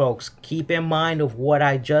interesting, folks. Keep in mind of what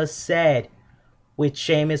I just said with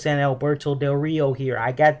Sheamus and Alberto Del Rio here.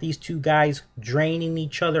 I got these two guys draining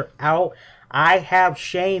each other out. I have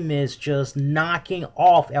Sheamus just knocking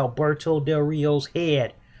off Alberto Del Rio's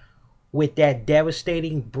head with that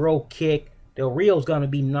devastating bro kick. Del Rio's going to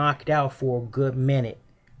be knocked out for a good minute.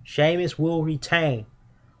 Sheamus will retain.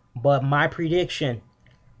 But my prediction,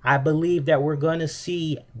 I believe that we're going to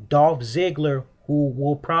see Dolph Ziggler, who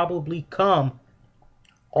will probably come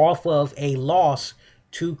off of a loss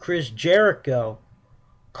to Chris Jericho,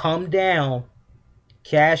 come down,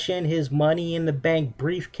 cash in his Money in the Bank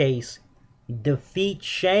briefcase, defeat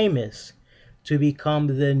Sheamus to become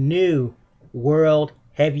the new World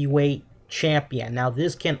Heavyweight Champion. Now,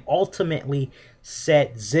 this can ultimately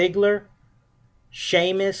set Ziggler,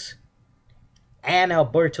 Sheamus, and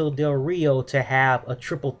Alberto Del Rio to have a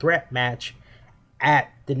triple threat match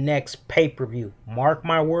at the next pay-per-view. Mark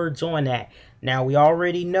my words on that. Now, we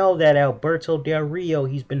already know that Alberto Del Rio,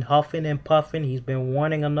 he's been huffing and puffing. He's been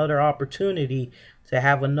wanting another opportunity to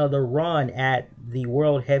have another run at the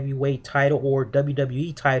World Heavyweight title or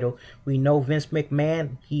WWE title. We know Vince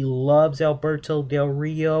McMahon, he loves Alberto Del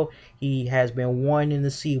Rio. He has been wanting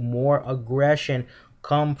to see more aggression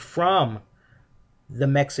come from the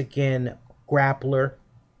Mexican grappler.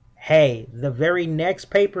 Hey, the very next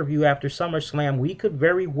pay-per-view after SummerSlam, we could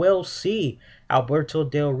very well see Alberto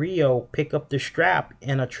Del Rio pick up the strap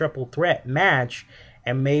in a triple threat match,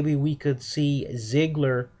 and maybe we could see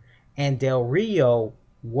Ziggler and Del Rio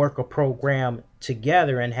work a program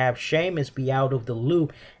together and have Sheamus be out of the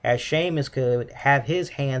loop, as Sheamus could have his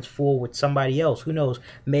hands full with somebody else. Who knows?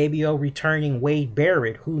 Maybe a returning Wade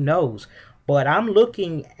Barrett. Who knows? But I'm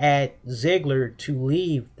looking at Ziggler to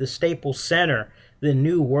leave the Staples Center the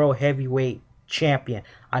new World Heavyweight Champion.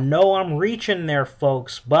 I know I'm reaching there,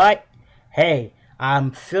 folks, but hey,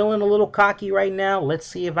 I'm feeling a little cocky right now. Let's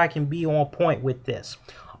see if I can be on point with this.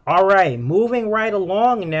 All right, moving right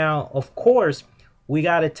along now, of course, we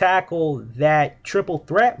got to tackle that triple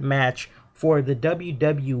threat match for the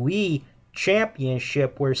WWE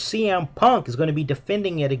Championship, where CM Punk is going to be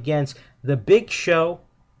defending it against The Big Show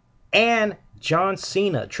and John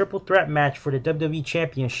Cena. Triple threat match for the WWE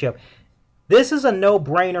Championship. This is a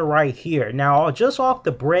no-brainer right here. Now, just off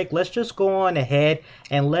the break, let's just go on ahead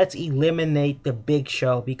and let's eliminate The Big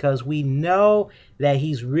Show, because we know that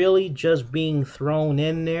he's really just being thrown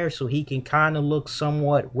in there so he can kind of look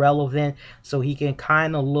somewhat relevant, so he can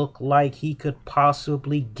kind of look like he could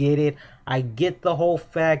possibly get it. I get the whole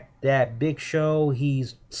fact that Big Show,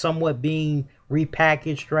 he's somewhat being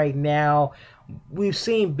repackaged right now. We've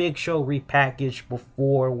seen Big Show repackaged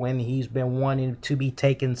before when he's been wanting to be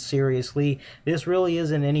taken seriously. This really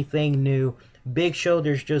isn't anything new. Big Show,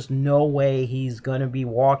 there's just no way he's going to be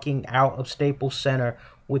walking out of Staples Center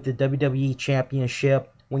with the WWE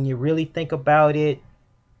Championship. When you really think about it,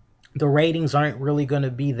 the ratings aren't really going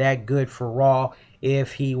to be that good for Raw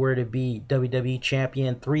if he were to be WWE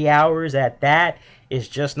Champion. 3 hours at that is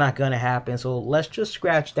just not going to happen. So let's just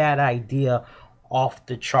scratch that idea off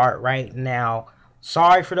the chart right now.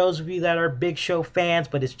 Sorry for those of you that are Big Show fans,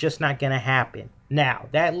 but it's just not going to happen. Now,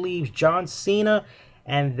 that leaves John Cena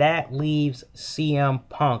and that leaves CM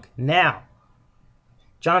Punk. Now,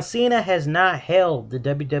 John Cena has not held the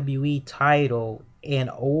WWE title in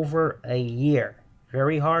over a year.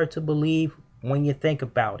 Very hard to believe when you think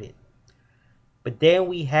about it. But then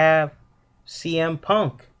we have CM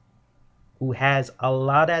Punk, who has a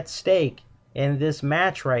lot at stake in this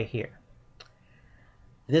match right here.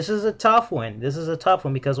 This is a tough one. This is a tough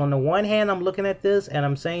one because on the one hand, I'm looking at this and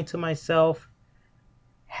I'm saying to myself,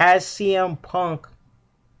 has CM Punk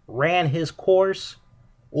ran his course,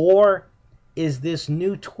 or is this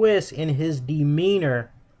new twist in his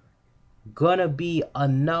demeanor gonna be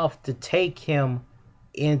enough to take him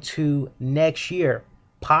into next year,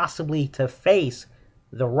 possibly to face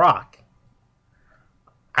The Rock?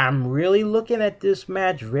 I'm really looking at this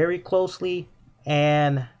match very closely,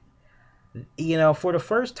 and you know, for the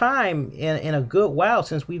first time in a good while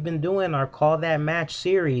since we've been doing our Call That Match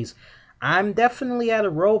series, I'm definitely at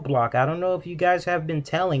a roadblock. I don't know if you guys have been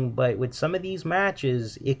telling, but with some of these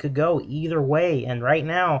matches, it could go either way. And right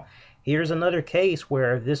now, here's another case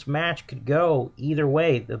where this match could go either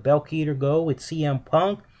way. The belt could either go with CM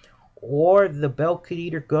Punk, or the belt could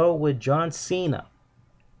either go with John Cena.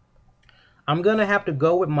 I'm going to have to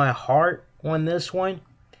go with my heart on this one.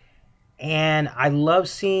 And I love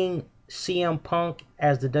seeing CM Punk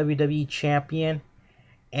as the WWE Champion.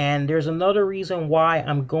 And there's another reason why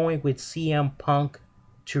I'm going with CM Punk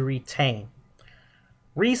to retain.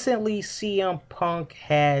 Recently, CM Punk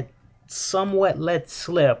had somewhat let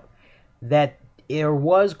slip that there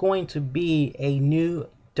was going to be a new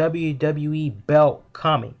WWE belt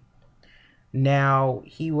coming. Now,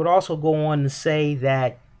 he would also go on to say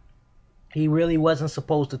that he really wasn't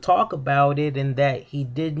supposed to talk about it and that he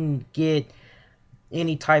didn't get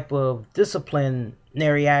any type of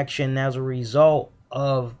disciplinary action as a result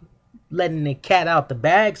of letting the cat out the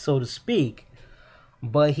bag, so to speak.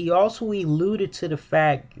 But he also alluded to the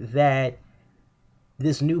fact that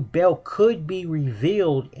this new belt could be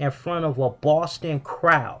revealed in front of a Boston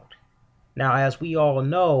crowd. Now, as we all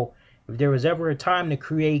know, if there was ever a time to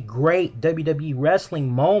create great WWE wrestling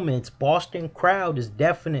moments, Boston crowd is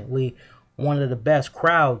definitely one of the best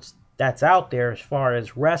crowds that's out there as far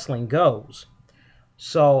as wrestling goes.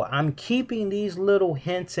 So I'm keeping these little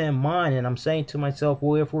hints in mind, and I'm saying to myself,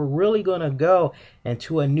 well, if we're really going to go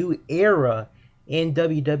into a new era in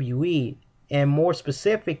WWE, and more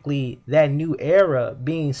specifically that new era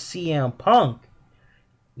being CM Punk,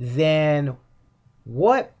 then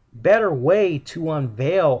what better way to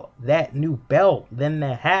unveil that new belt than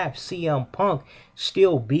to have CM Punk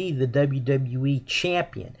still be the WWE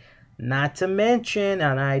Champion? Not to mention,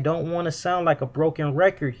 and I don't want to sound like a broken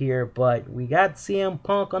record here, but we got CM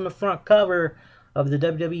Punk on the front cover of the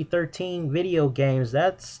WWE 13 video games.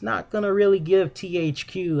 That's not going to really give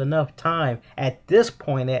THQ enough time, at this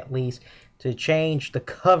point at least, to change the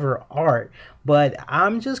cover art. But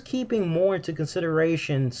I'm just keeping more into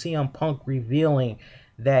consideration CM Punk revealing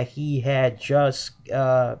that he had just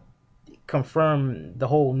confirmed the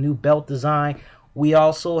whole new belt design. We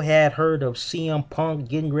also had heard of CM Punk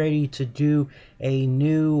getting ready to do a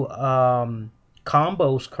new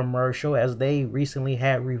combos commercial, as they recently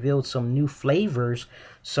had revealed some new flavors.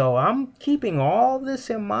 So I'm keeping all this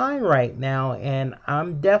in mind right now, and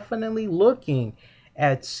I'm definitely looking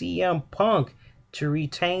at CM Punk to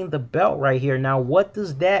retain the belt right here. Now, what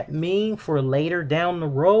does that mean for later down the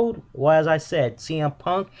road? Well, as I said, CM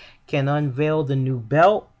Punk can unveil the new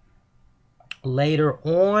belt. Later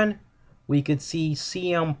on, we could see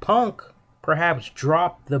CM Punk perhaps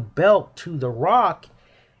drop the belt to The Rock,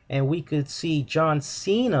 and we could see John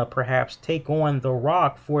Cena perhaps take on The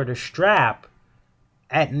Rock for the strap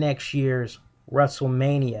at next year's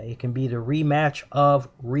WrestleMania. It can be the rematch of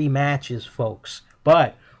rematches, folks.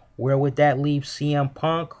 But where would that leave CM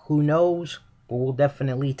Punk? Who knows? But we'll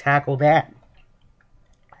definitely tackle that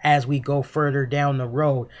as we go further down the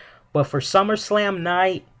road. But for SummerSlam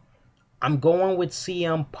night, I'm going with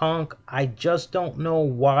CM Punk. I just don't know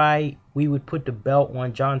why we would put the belt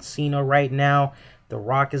on John Cena right now. The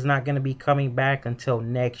Rock is not going to be coming back until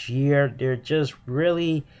next year. There just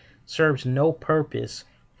really serves no purpose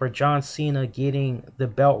for John Cena getting the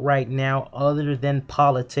belt right now, other than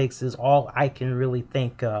politics is all I can really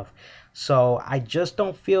think of. So I just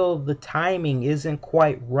don't feel the timing isn't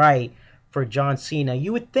quite right for John Cena.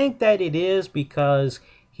 You would think that it is, because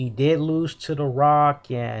he did lose to The Rock,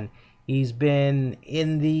 and He's been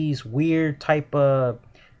in these weird type of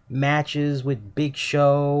matches with Big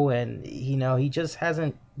Show, and he just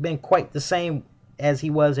hasn't been quite the same as he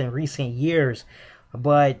was in recent years.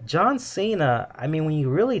 But John Cena, I mean, when you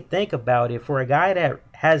really think about it, for a guy that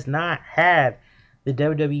has not had the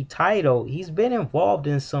WWE title, he's been involved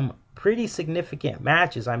in some pretty significant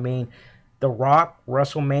matches. I mean, The Rock,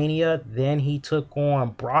 WrestleMania, then he took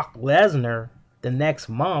on Brock Lesnar the next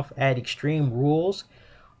month at Extreme Rules.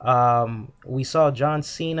 We saw John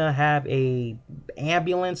Cena have a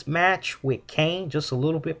ambulance match with Kane just a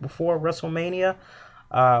little bit before WrestleMania.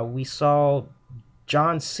 We saw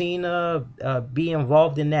John Cena be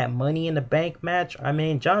involved in that Money in the Bank match. I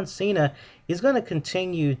mean, John Cena is going to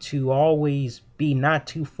continue to always be not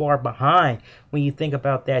too far behind when you think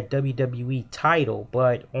about that WWE title.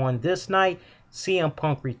 But on this night, CM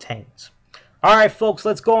Punk retains. All right, folks,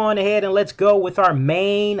 let's go on ahead and let's go with our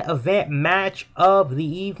main event match of the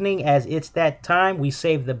evening. As it's that time, we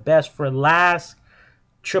save the best for last.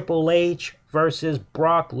 Triple H versus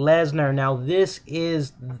Brock Lesnar. Now, this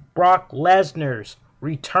is Brock Lesnar's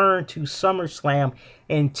return to SummerSlam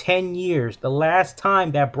in 10 years. The last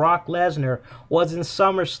time that Brock Lesnar was in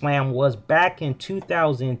SummerSlam was back in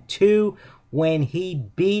 2002 when he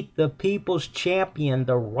beat the People's Champion,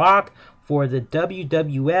 The Rock, for the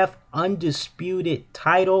WWF Undisputed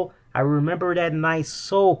title. I remember that night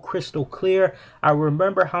so crystal clear. I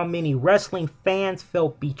remember how many wrestling fans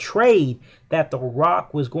felt betrayed that The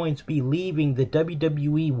Rock was going to be leaving the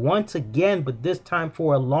WWE once again, but this time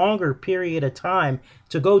for a longer period of time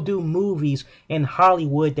to go do movies in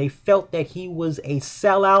Hollywood. They felt that he was a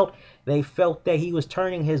sellout. They felt that he was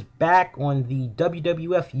turning his back on the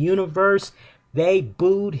WWF universe. They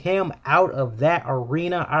booed him out of that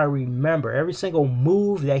arena. I remember every single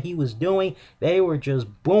move that he was doing. They were just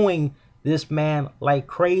booing this man like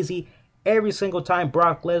crazy. Every single time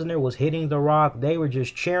Brock Lesnar was hitting The Rock, they were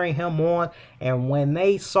just cheering him on. And when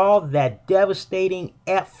they saw that devastating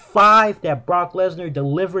F5 that Brock Lesnar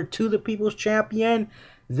delivered to the People's Champion,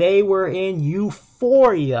 they were in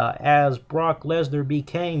euphoria as Brock Lesnar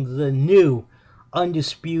became the new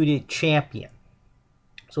Undisputed Champion.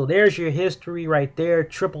 So there's your history right there.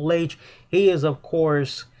 Triple H, he is, of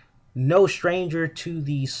course, no stranger to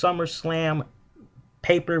the SummerSlam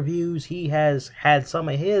pay-per-views. He has had some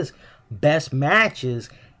of his best matches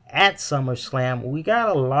at SummerSlam. We got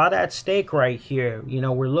a lot at stake right here.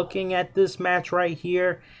 We're looking at this match right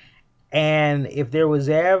here. And if there was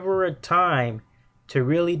ever a time to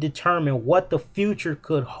really determine what the future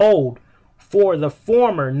could hold for the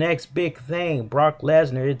former next big thing, Brock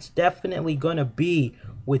Lesnar, it's definitely going to be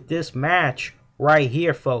with this match right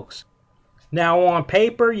here, folks. Now, on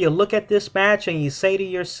paper, you look at this match and you say to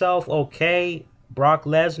yourself, okay, Brock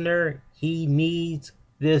Lesnar, he needs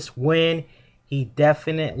this win. He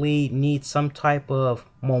definitely needs some type of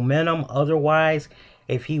momentum. Otherwise,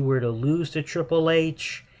 if he were to lose to Triple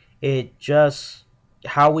H,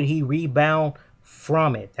 how would he rebound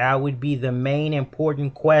from it? That would be the main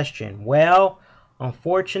important question. Well,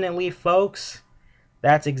 unfortunately, folks,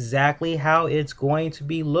 that's exactly how it's going to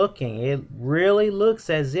be looking. It really looks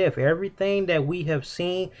as if everything that we have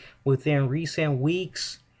seen within recent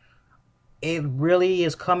weeks, it really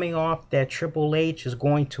is coming off that Triple H is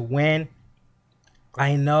going to win.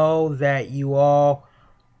 I know that you all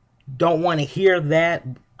don't want to hear that.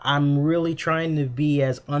 I'm really trying to be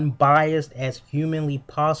as unbiased as humanly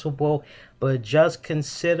possible, but just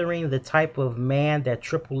considering the type of man that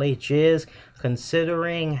Triple H is,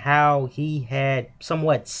 considering how he had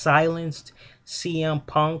somewhat silenced CM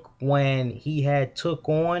Punk when he had took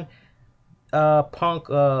on Punk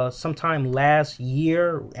sometime last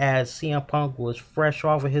year, as CM Punk was fresh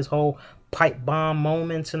off of his whole pipe bomb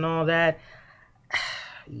moments and all that.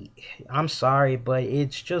 I'm sorry, but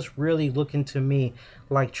it's just really looking to me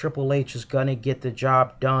like Triple H is going to get the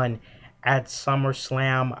job done at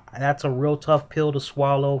SummerSlam. That's a real tough pill to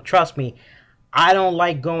swallow. Trust me, I don't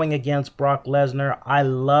like going against Brock Lesnar. I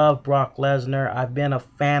love Brock Lesnar. I've been a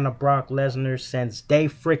fan of Brock Lesnar since day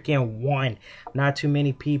freaking one. Not too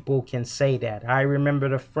many people can say that. I remember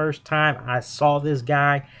the first time I saw this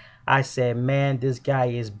guy, I said, man, this guy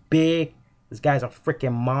is big. This guy's a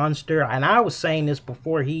freaking monster. And I was saying this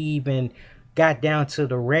before he even got down to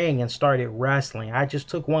the ring and started wrestling. I just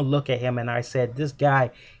took one look at him and I said, this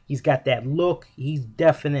guy, he's got that look. He's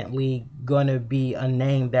definitely going to be a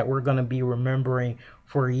name that we're going to be remembering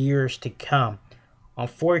for years to come.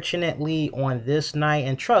 Unfortunately, on this night,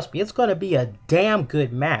 and trust me, it's going to be a damn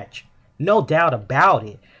good match. No doubt about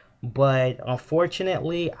it. But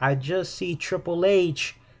unfortunately, I just see Triple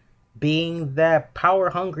H being that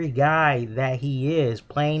power-hungry guy that he is,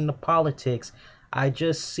 playing the politics. I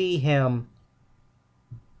just see him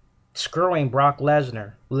screwing Brock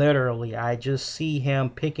Lesnar. Literally, I just see him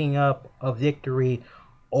picking up a victory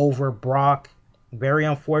over Brock. Very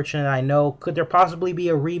unfortunate, I know. Could there possibly be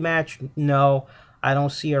a rematch? No, I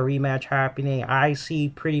don't see a rematch happening. I see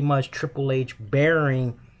pretty much Triple H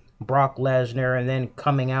burying Brock Lesnar and then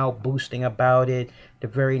coming out boosting about it the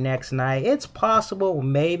very next night. It's possible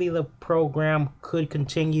maybe the program could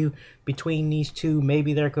continue between these two.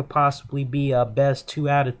 Maybe there could possibly be a best 2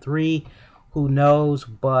 out of 3. Who knows?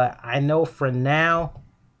 But I know for now,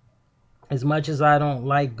 as much as I don't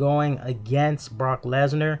like going against Brock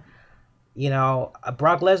Lesnar, you know,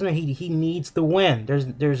 Brock Lesnar, he needs to win.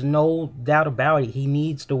 There's no doubt about it. He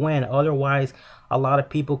needs to win. Otherwise, a lot of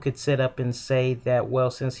people could sit up and say that, well,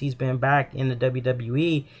 since he's been back in the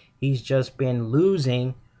WWE, he's just been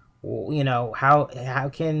losing. Well, you know, how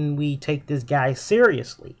can we take this guy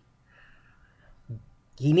seriously?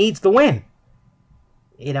 He needs to win.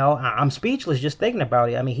 You know, I'm speechless just thinking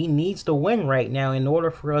about it. I mean, he needs to win right now in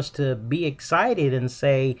order for us to be excited and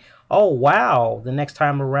say, oh, wow, the next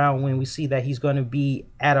time around when we see that he's going to be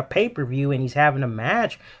at a pay-per-view and he's having a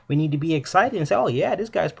match, we need to be excited and say, oh, yeah, this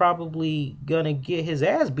guy's probably going to get his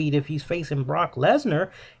ass beat if he's facing Brock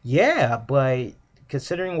Lesnar. Yeah, but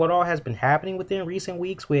considering what all has been happening within recent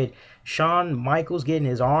weeks with Shawn Michaels getting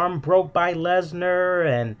his arm broke by Lesnar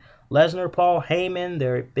and Lesnar, Paul Heyman,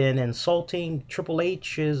 they've been insulting Triple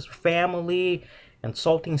H's family,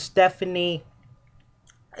 insulting Stephanie.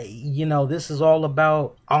 You know, this is all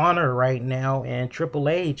about honor right now, and Triple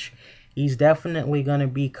H, he's definitely going to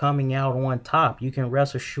be coming out on top. You can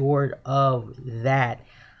rest assured of that.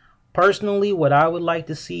 Personally, what I would like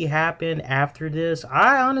to see happen after this,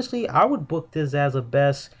 I would book this as a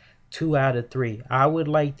best 2 out of 3. I would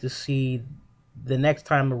like to see the next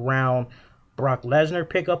time around Brock Lesnar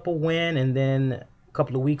pick up a win, and then a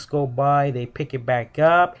couple of weeks go by, they pick it back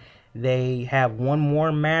up. They have one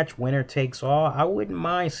more match, winner takes all. I wouldn't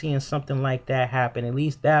mind seeing something like that happen. At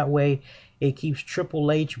least that way, it keeps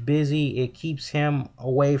Triple H busy. It keeps him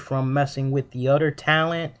away from messing with the other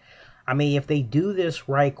talent. I mean, if they do this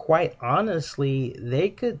right, quite honestly, they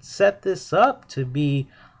could set this up to be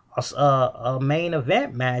a main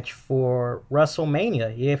event match for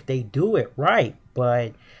WrestleMania if they do it right.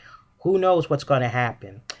 But who knows what's going to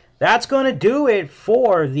happen. That's going to do it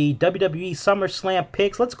for the WWE SummerSlam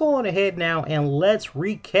picks. Let's go on ahead now and let's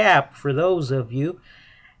recap for those of you.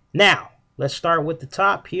 Now, let's start with the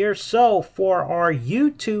top here. So, for our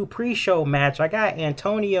YouTube pre-show match, I got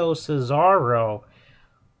Antonio Cesaro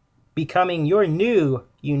becoming your new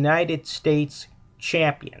United States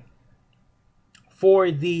Champion.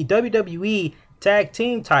 For the WWE Tag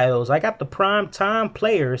Team titles, I got the Primetime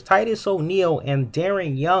Players, Titus O'Neil and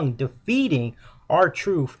Darren Young, defeating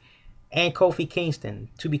R-Truth and Kofi Kingston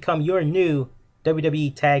to become your new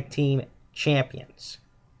WWE Tag Team Champions.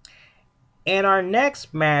 In our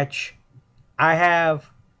next match, I have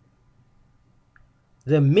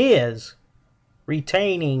The Miz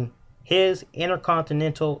retaining his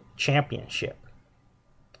Intercontinental Championship.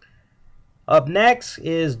 Up next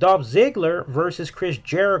is Dolph Ziggler versus Chris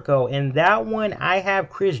Jericho. In that one, I have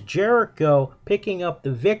Chris Jericho picking up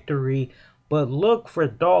the victory, but look for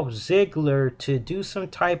Dolph Ziggler to do some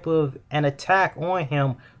type of an attack on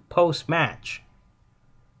him post-match.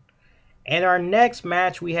 In our next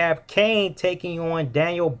match, we have Kane taking on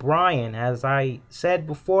Daniel Bryan. As I said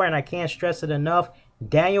before, and I can't stress it enough,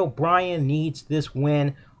 Daniel Bryan needs this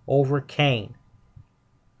win over Kane.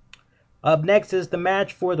 Up next is the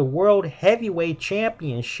match for the World Heavyweight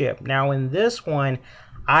Championship. Now in this one,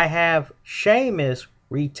 I have Sheamus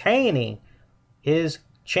retaining his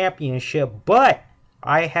championship, but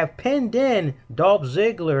I have pinned in Dolph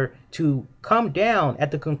Ziggler to come down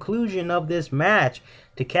at the conclusion of this match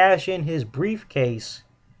to cash in his briefcase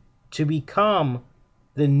to become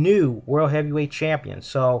the new World Heavyweight Champion.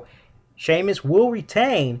 So Sheamus will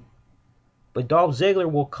retain, but Dolph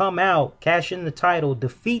Ziggler will come out, cash in the title,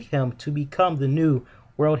 defeat him to become the new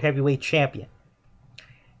World Heavyweight Champion.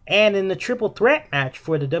 And in the triple threat match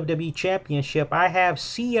for the WWE Championship, I have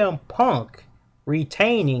CM Punk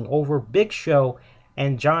retaining over Big Show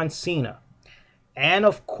and John Cena. And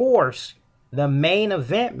of course, the main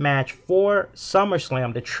event match for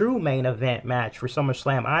SummerSlam, the true main event match for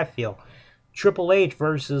SummerSlam, I feel, Triple H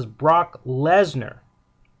versus Brock Lesnar.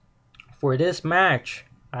 For this match,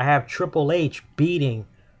 I have Triple H beating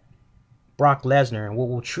Brock Lesnar in what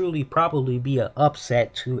will truly probably be an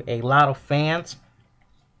upset to a lot of fans.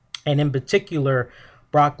 And in particular,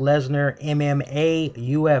 Brock Lesnar, MMA,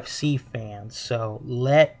 UFC fans. So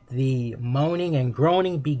let the moaning and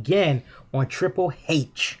groaning begin on Triple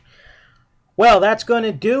H. Well, that's going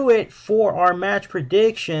to do it for our match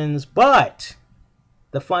predictions, but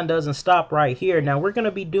the fun doesn't stop right here. Now, we're going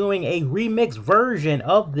to be doing a remix version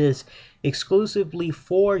of this exclusively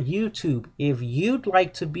for YouTube. If you'd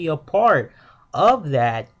like to be a part of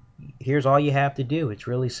that, here's all you have to do. It's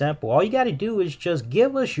really simple. All you got to do is just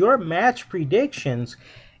give us your match predictions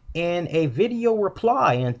in a video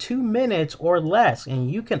reply in 2 minutes or less,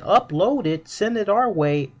 and you can upload it, send it our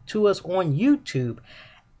way to us on YouTube.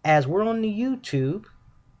 As we're on the YouTube,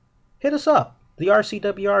 hit us up, the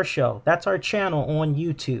RCWR show. That's our channel on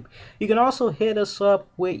YouTube. You can also hit us up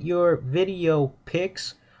with your video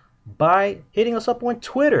pics by hitting us up on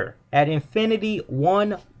Twitter at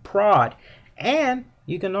Infinity1Prod, and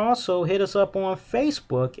you can also hit us up on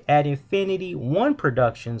Facebook at Infinity1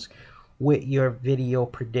 Productions with your video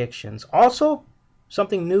predictions. Also,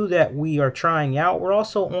 something new that we are trying out, we're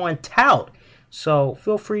also on Tout. So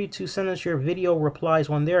feel free to send us your video replies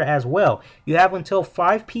on there as well. You have until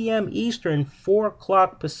 5 p.m. Eastern, 4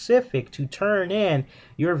 o'clock Pacific to turn in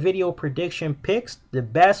your video prediction picks. The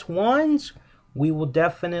best ones we will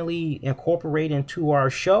definitely incorporate into our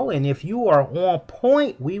show. And if you are on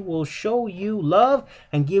point, we will show you love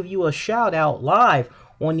and give you a shout out live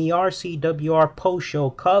on the RCWR post show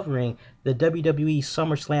covering the WWE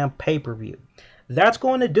Summerslam pay-per-view. That's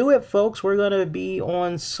going to do it, folks. We're going to be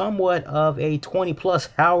on somewhat of a 20-plus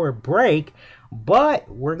hour break,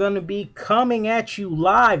 but we're going to be coming at you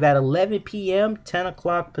live at 11 p.m., 10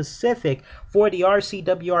 o'clock Pacific for the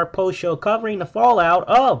RCWR post show covering the fallout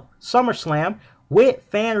of SummerSlam with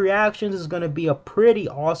fan reactions. Is going to be a pretty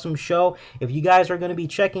awesome show. If you guys are going to be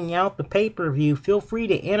checking out the pay-per-view, feel free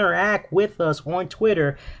to interact with us on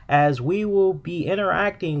Twitter, as we will be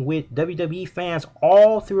interacting with WWE fans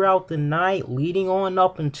all throughout the night leading on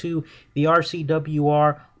up into the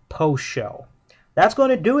RCWR post show. That's going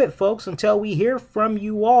to do it, folks, until we hear from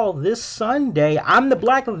you all this Sunday. I'm the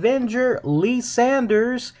Black Avenger, Lee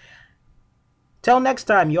Sanders. Till next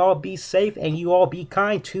time, you all be safe and you all be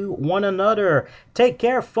kind to one another. Take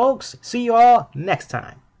care, folks. See you all next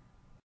time.